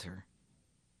entire winter.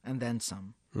 And then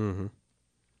some. Mm-hmm.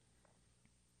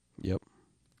 Yep.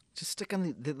 Just stick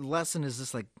on the lesson is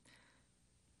just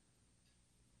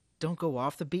don't go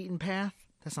off the beaten path.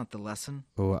 That's not the lesson.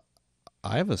 Oh,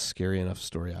 I have a scary enough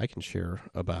story I can share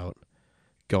about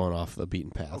going off the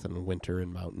beaten path in winter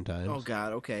and mountain times. Oh,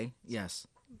 God. Okay. Yes.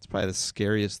 It's probably the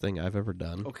scariest thing I've ever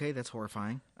done. Okay, that's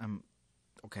horrifying.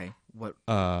 Okay. What?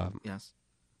 Yes.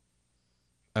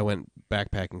 I went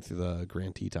backpacking through the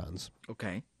Grand Tetons.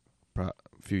 Okay. A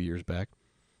few years back.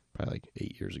 Probably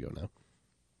 8 years ago now.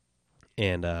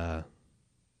 And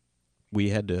we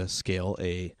had to scale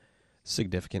a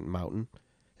significant mountain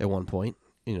at one point.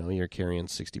 You know, you're carrying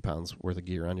 60 pounds worth of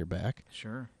gear on your back.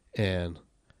 Sure. And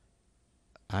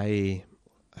I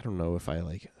don't know if I don't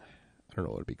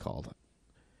know what it'd be called,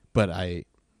 but I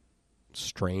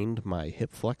strained my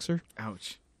hip flexor.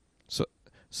 Ouch.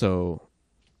 So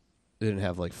I didn't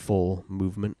have full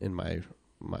movement in my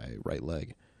right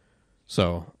leg.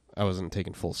 So I wasn't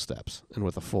taking full steps. And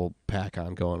with a full pack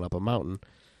on going up a mountain,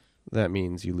 that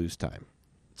means you lose time.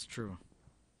 It's true.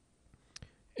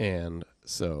 And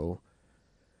so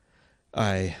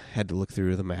I had to look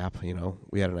through the map. You know,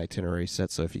 we had an itinerary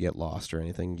set, so if you get lost or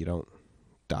anything, you don't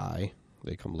die.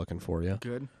 They come looking for you.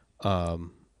 Good.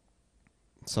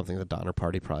 Something the Donner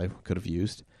Party probably could have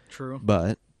used. True.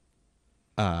 But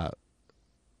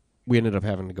we ended up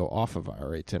having to go off of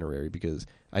our itinerary because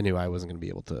I knew I wasn't going to be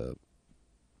able to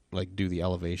do the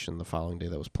elevation the following day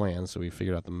that was planned. So we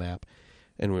figured out the map,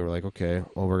 and we were like, okay,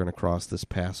 well, we're going to cross this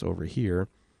pass over here.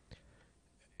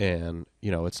 And,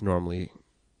 it's normally,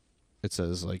 it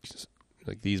says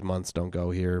these months don't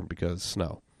go here because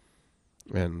snow.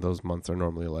 And those months are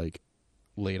normally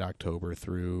late October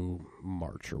through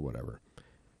March or whatever.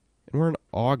 And we're in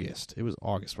August. It was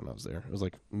August when I was there. It was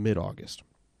mid-August.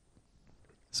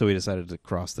 So we decided to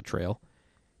cross the trail.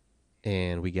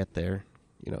 And we get there.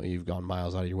 You've gone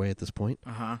miles out of your way at this point.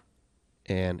 Uh-huh.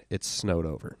 and it's snowed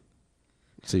over.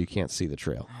 So you can't see the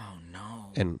trail. Oh,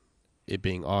 no. And it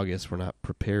being August, we're not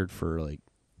prepared for, like,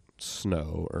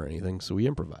 snow or anything, so we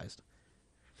improvised.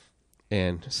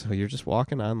 And so you're just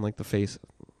walking on, like, the face,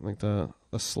 like the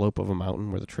slope of a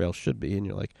mountain where the trail should be, and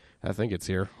you're like, I think it's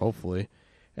here, hopefully.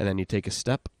 And then you take a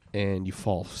step, and you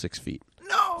fall 6 feet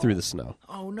through the snow.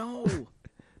 Oh, no.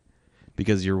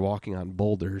 Because you're walking on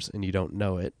boulders, and you don't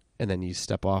know it, and then you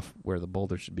step off where the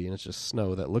boulder should be, and it's just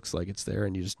snow that looks like it's there,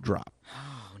 and you just drop.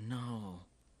 Oh, no.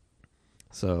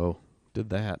 So did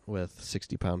that with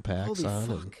 60-pound packs Holy on.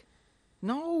 fuck. And,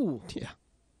 no. yeah,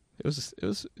 it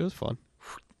was fun.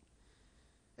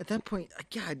 At that point,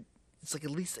 God, it's like at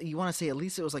least, you want to say at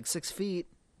least it was like 6 feet.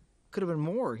 Could have been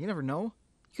more. You never know.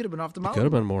 You could have been off the mountain. Could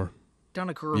have been more. Down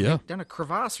a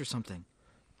crevasse or something.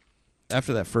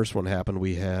 After that first one happened,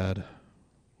 we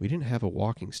didn't have a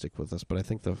walking stick with us, but I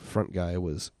think the front guy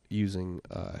was using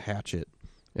a hatchet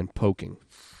and poking.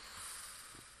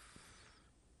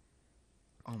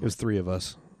 It was 3 of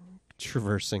us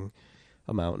traversing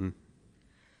a mountain.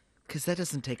 Because that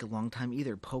doesn't take a long time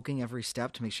either. Poking every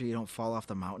step to make sure you don't fall off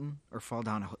the mountain or fall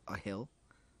down a hill,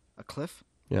 a cliff.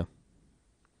 Yeah.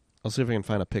 I'll see if I can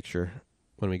find a picture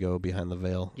when we go behind the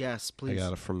veil. Yes, please. I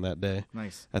got it from that day.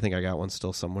 Nice. I think I got one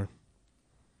still somewhere.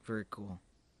 Very cool.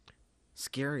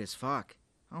 Scary as fuck.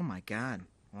 Oh my God.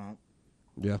 Well,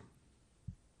 Yeah.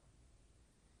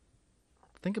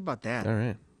 think about that. All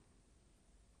right.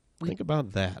 Think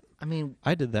about that. I mean,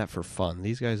 I did that for fun.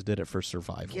 These guys did it for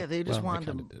survival. Yeah, they just wanted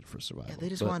I kinda to- did it for survival. yeah, they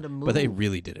just wanted to move. But they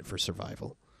really did it for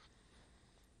survival.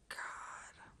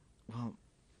 well,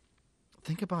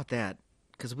 think about that.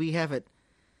 Because we have it.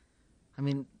 I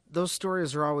mean, those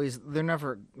stories are always, they're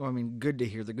never, well, I mean, good to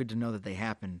hear. They're good to know that they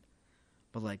happen.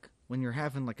 But like, when you're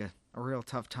having like a real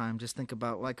tough time, just think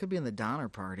about, well, I could be in the Donner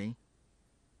Party.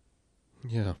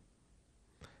 Yeah.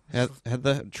 Had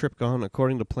that trip gone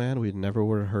according to plan, we never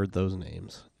would have heard those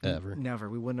names ever. Never.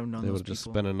 We wouldn't have known They those would have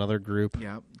people. just been another group.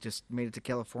 Yeah, just made it to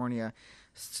California,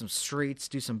 some streets,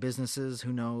 do some businesses,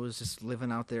 who knows, just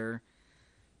living out there.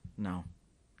 No.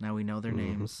 Now we know their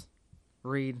names.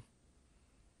 Reed,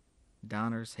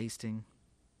 Donners, Hasting,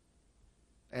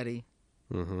 Eddie.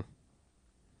 Mm-hmm.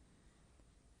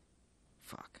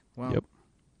 Fuck. Well, Yep.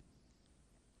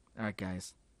 all right,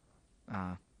 guys.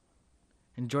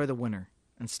 Enjoy the winter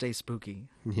and stay spooky.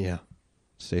 Yeah.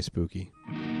 Stay spooky.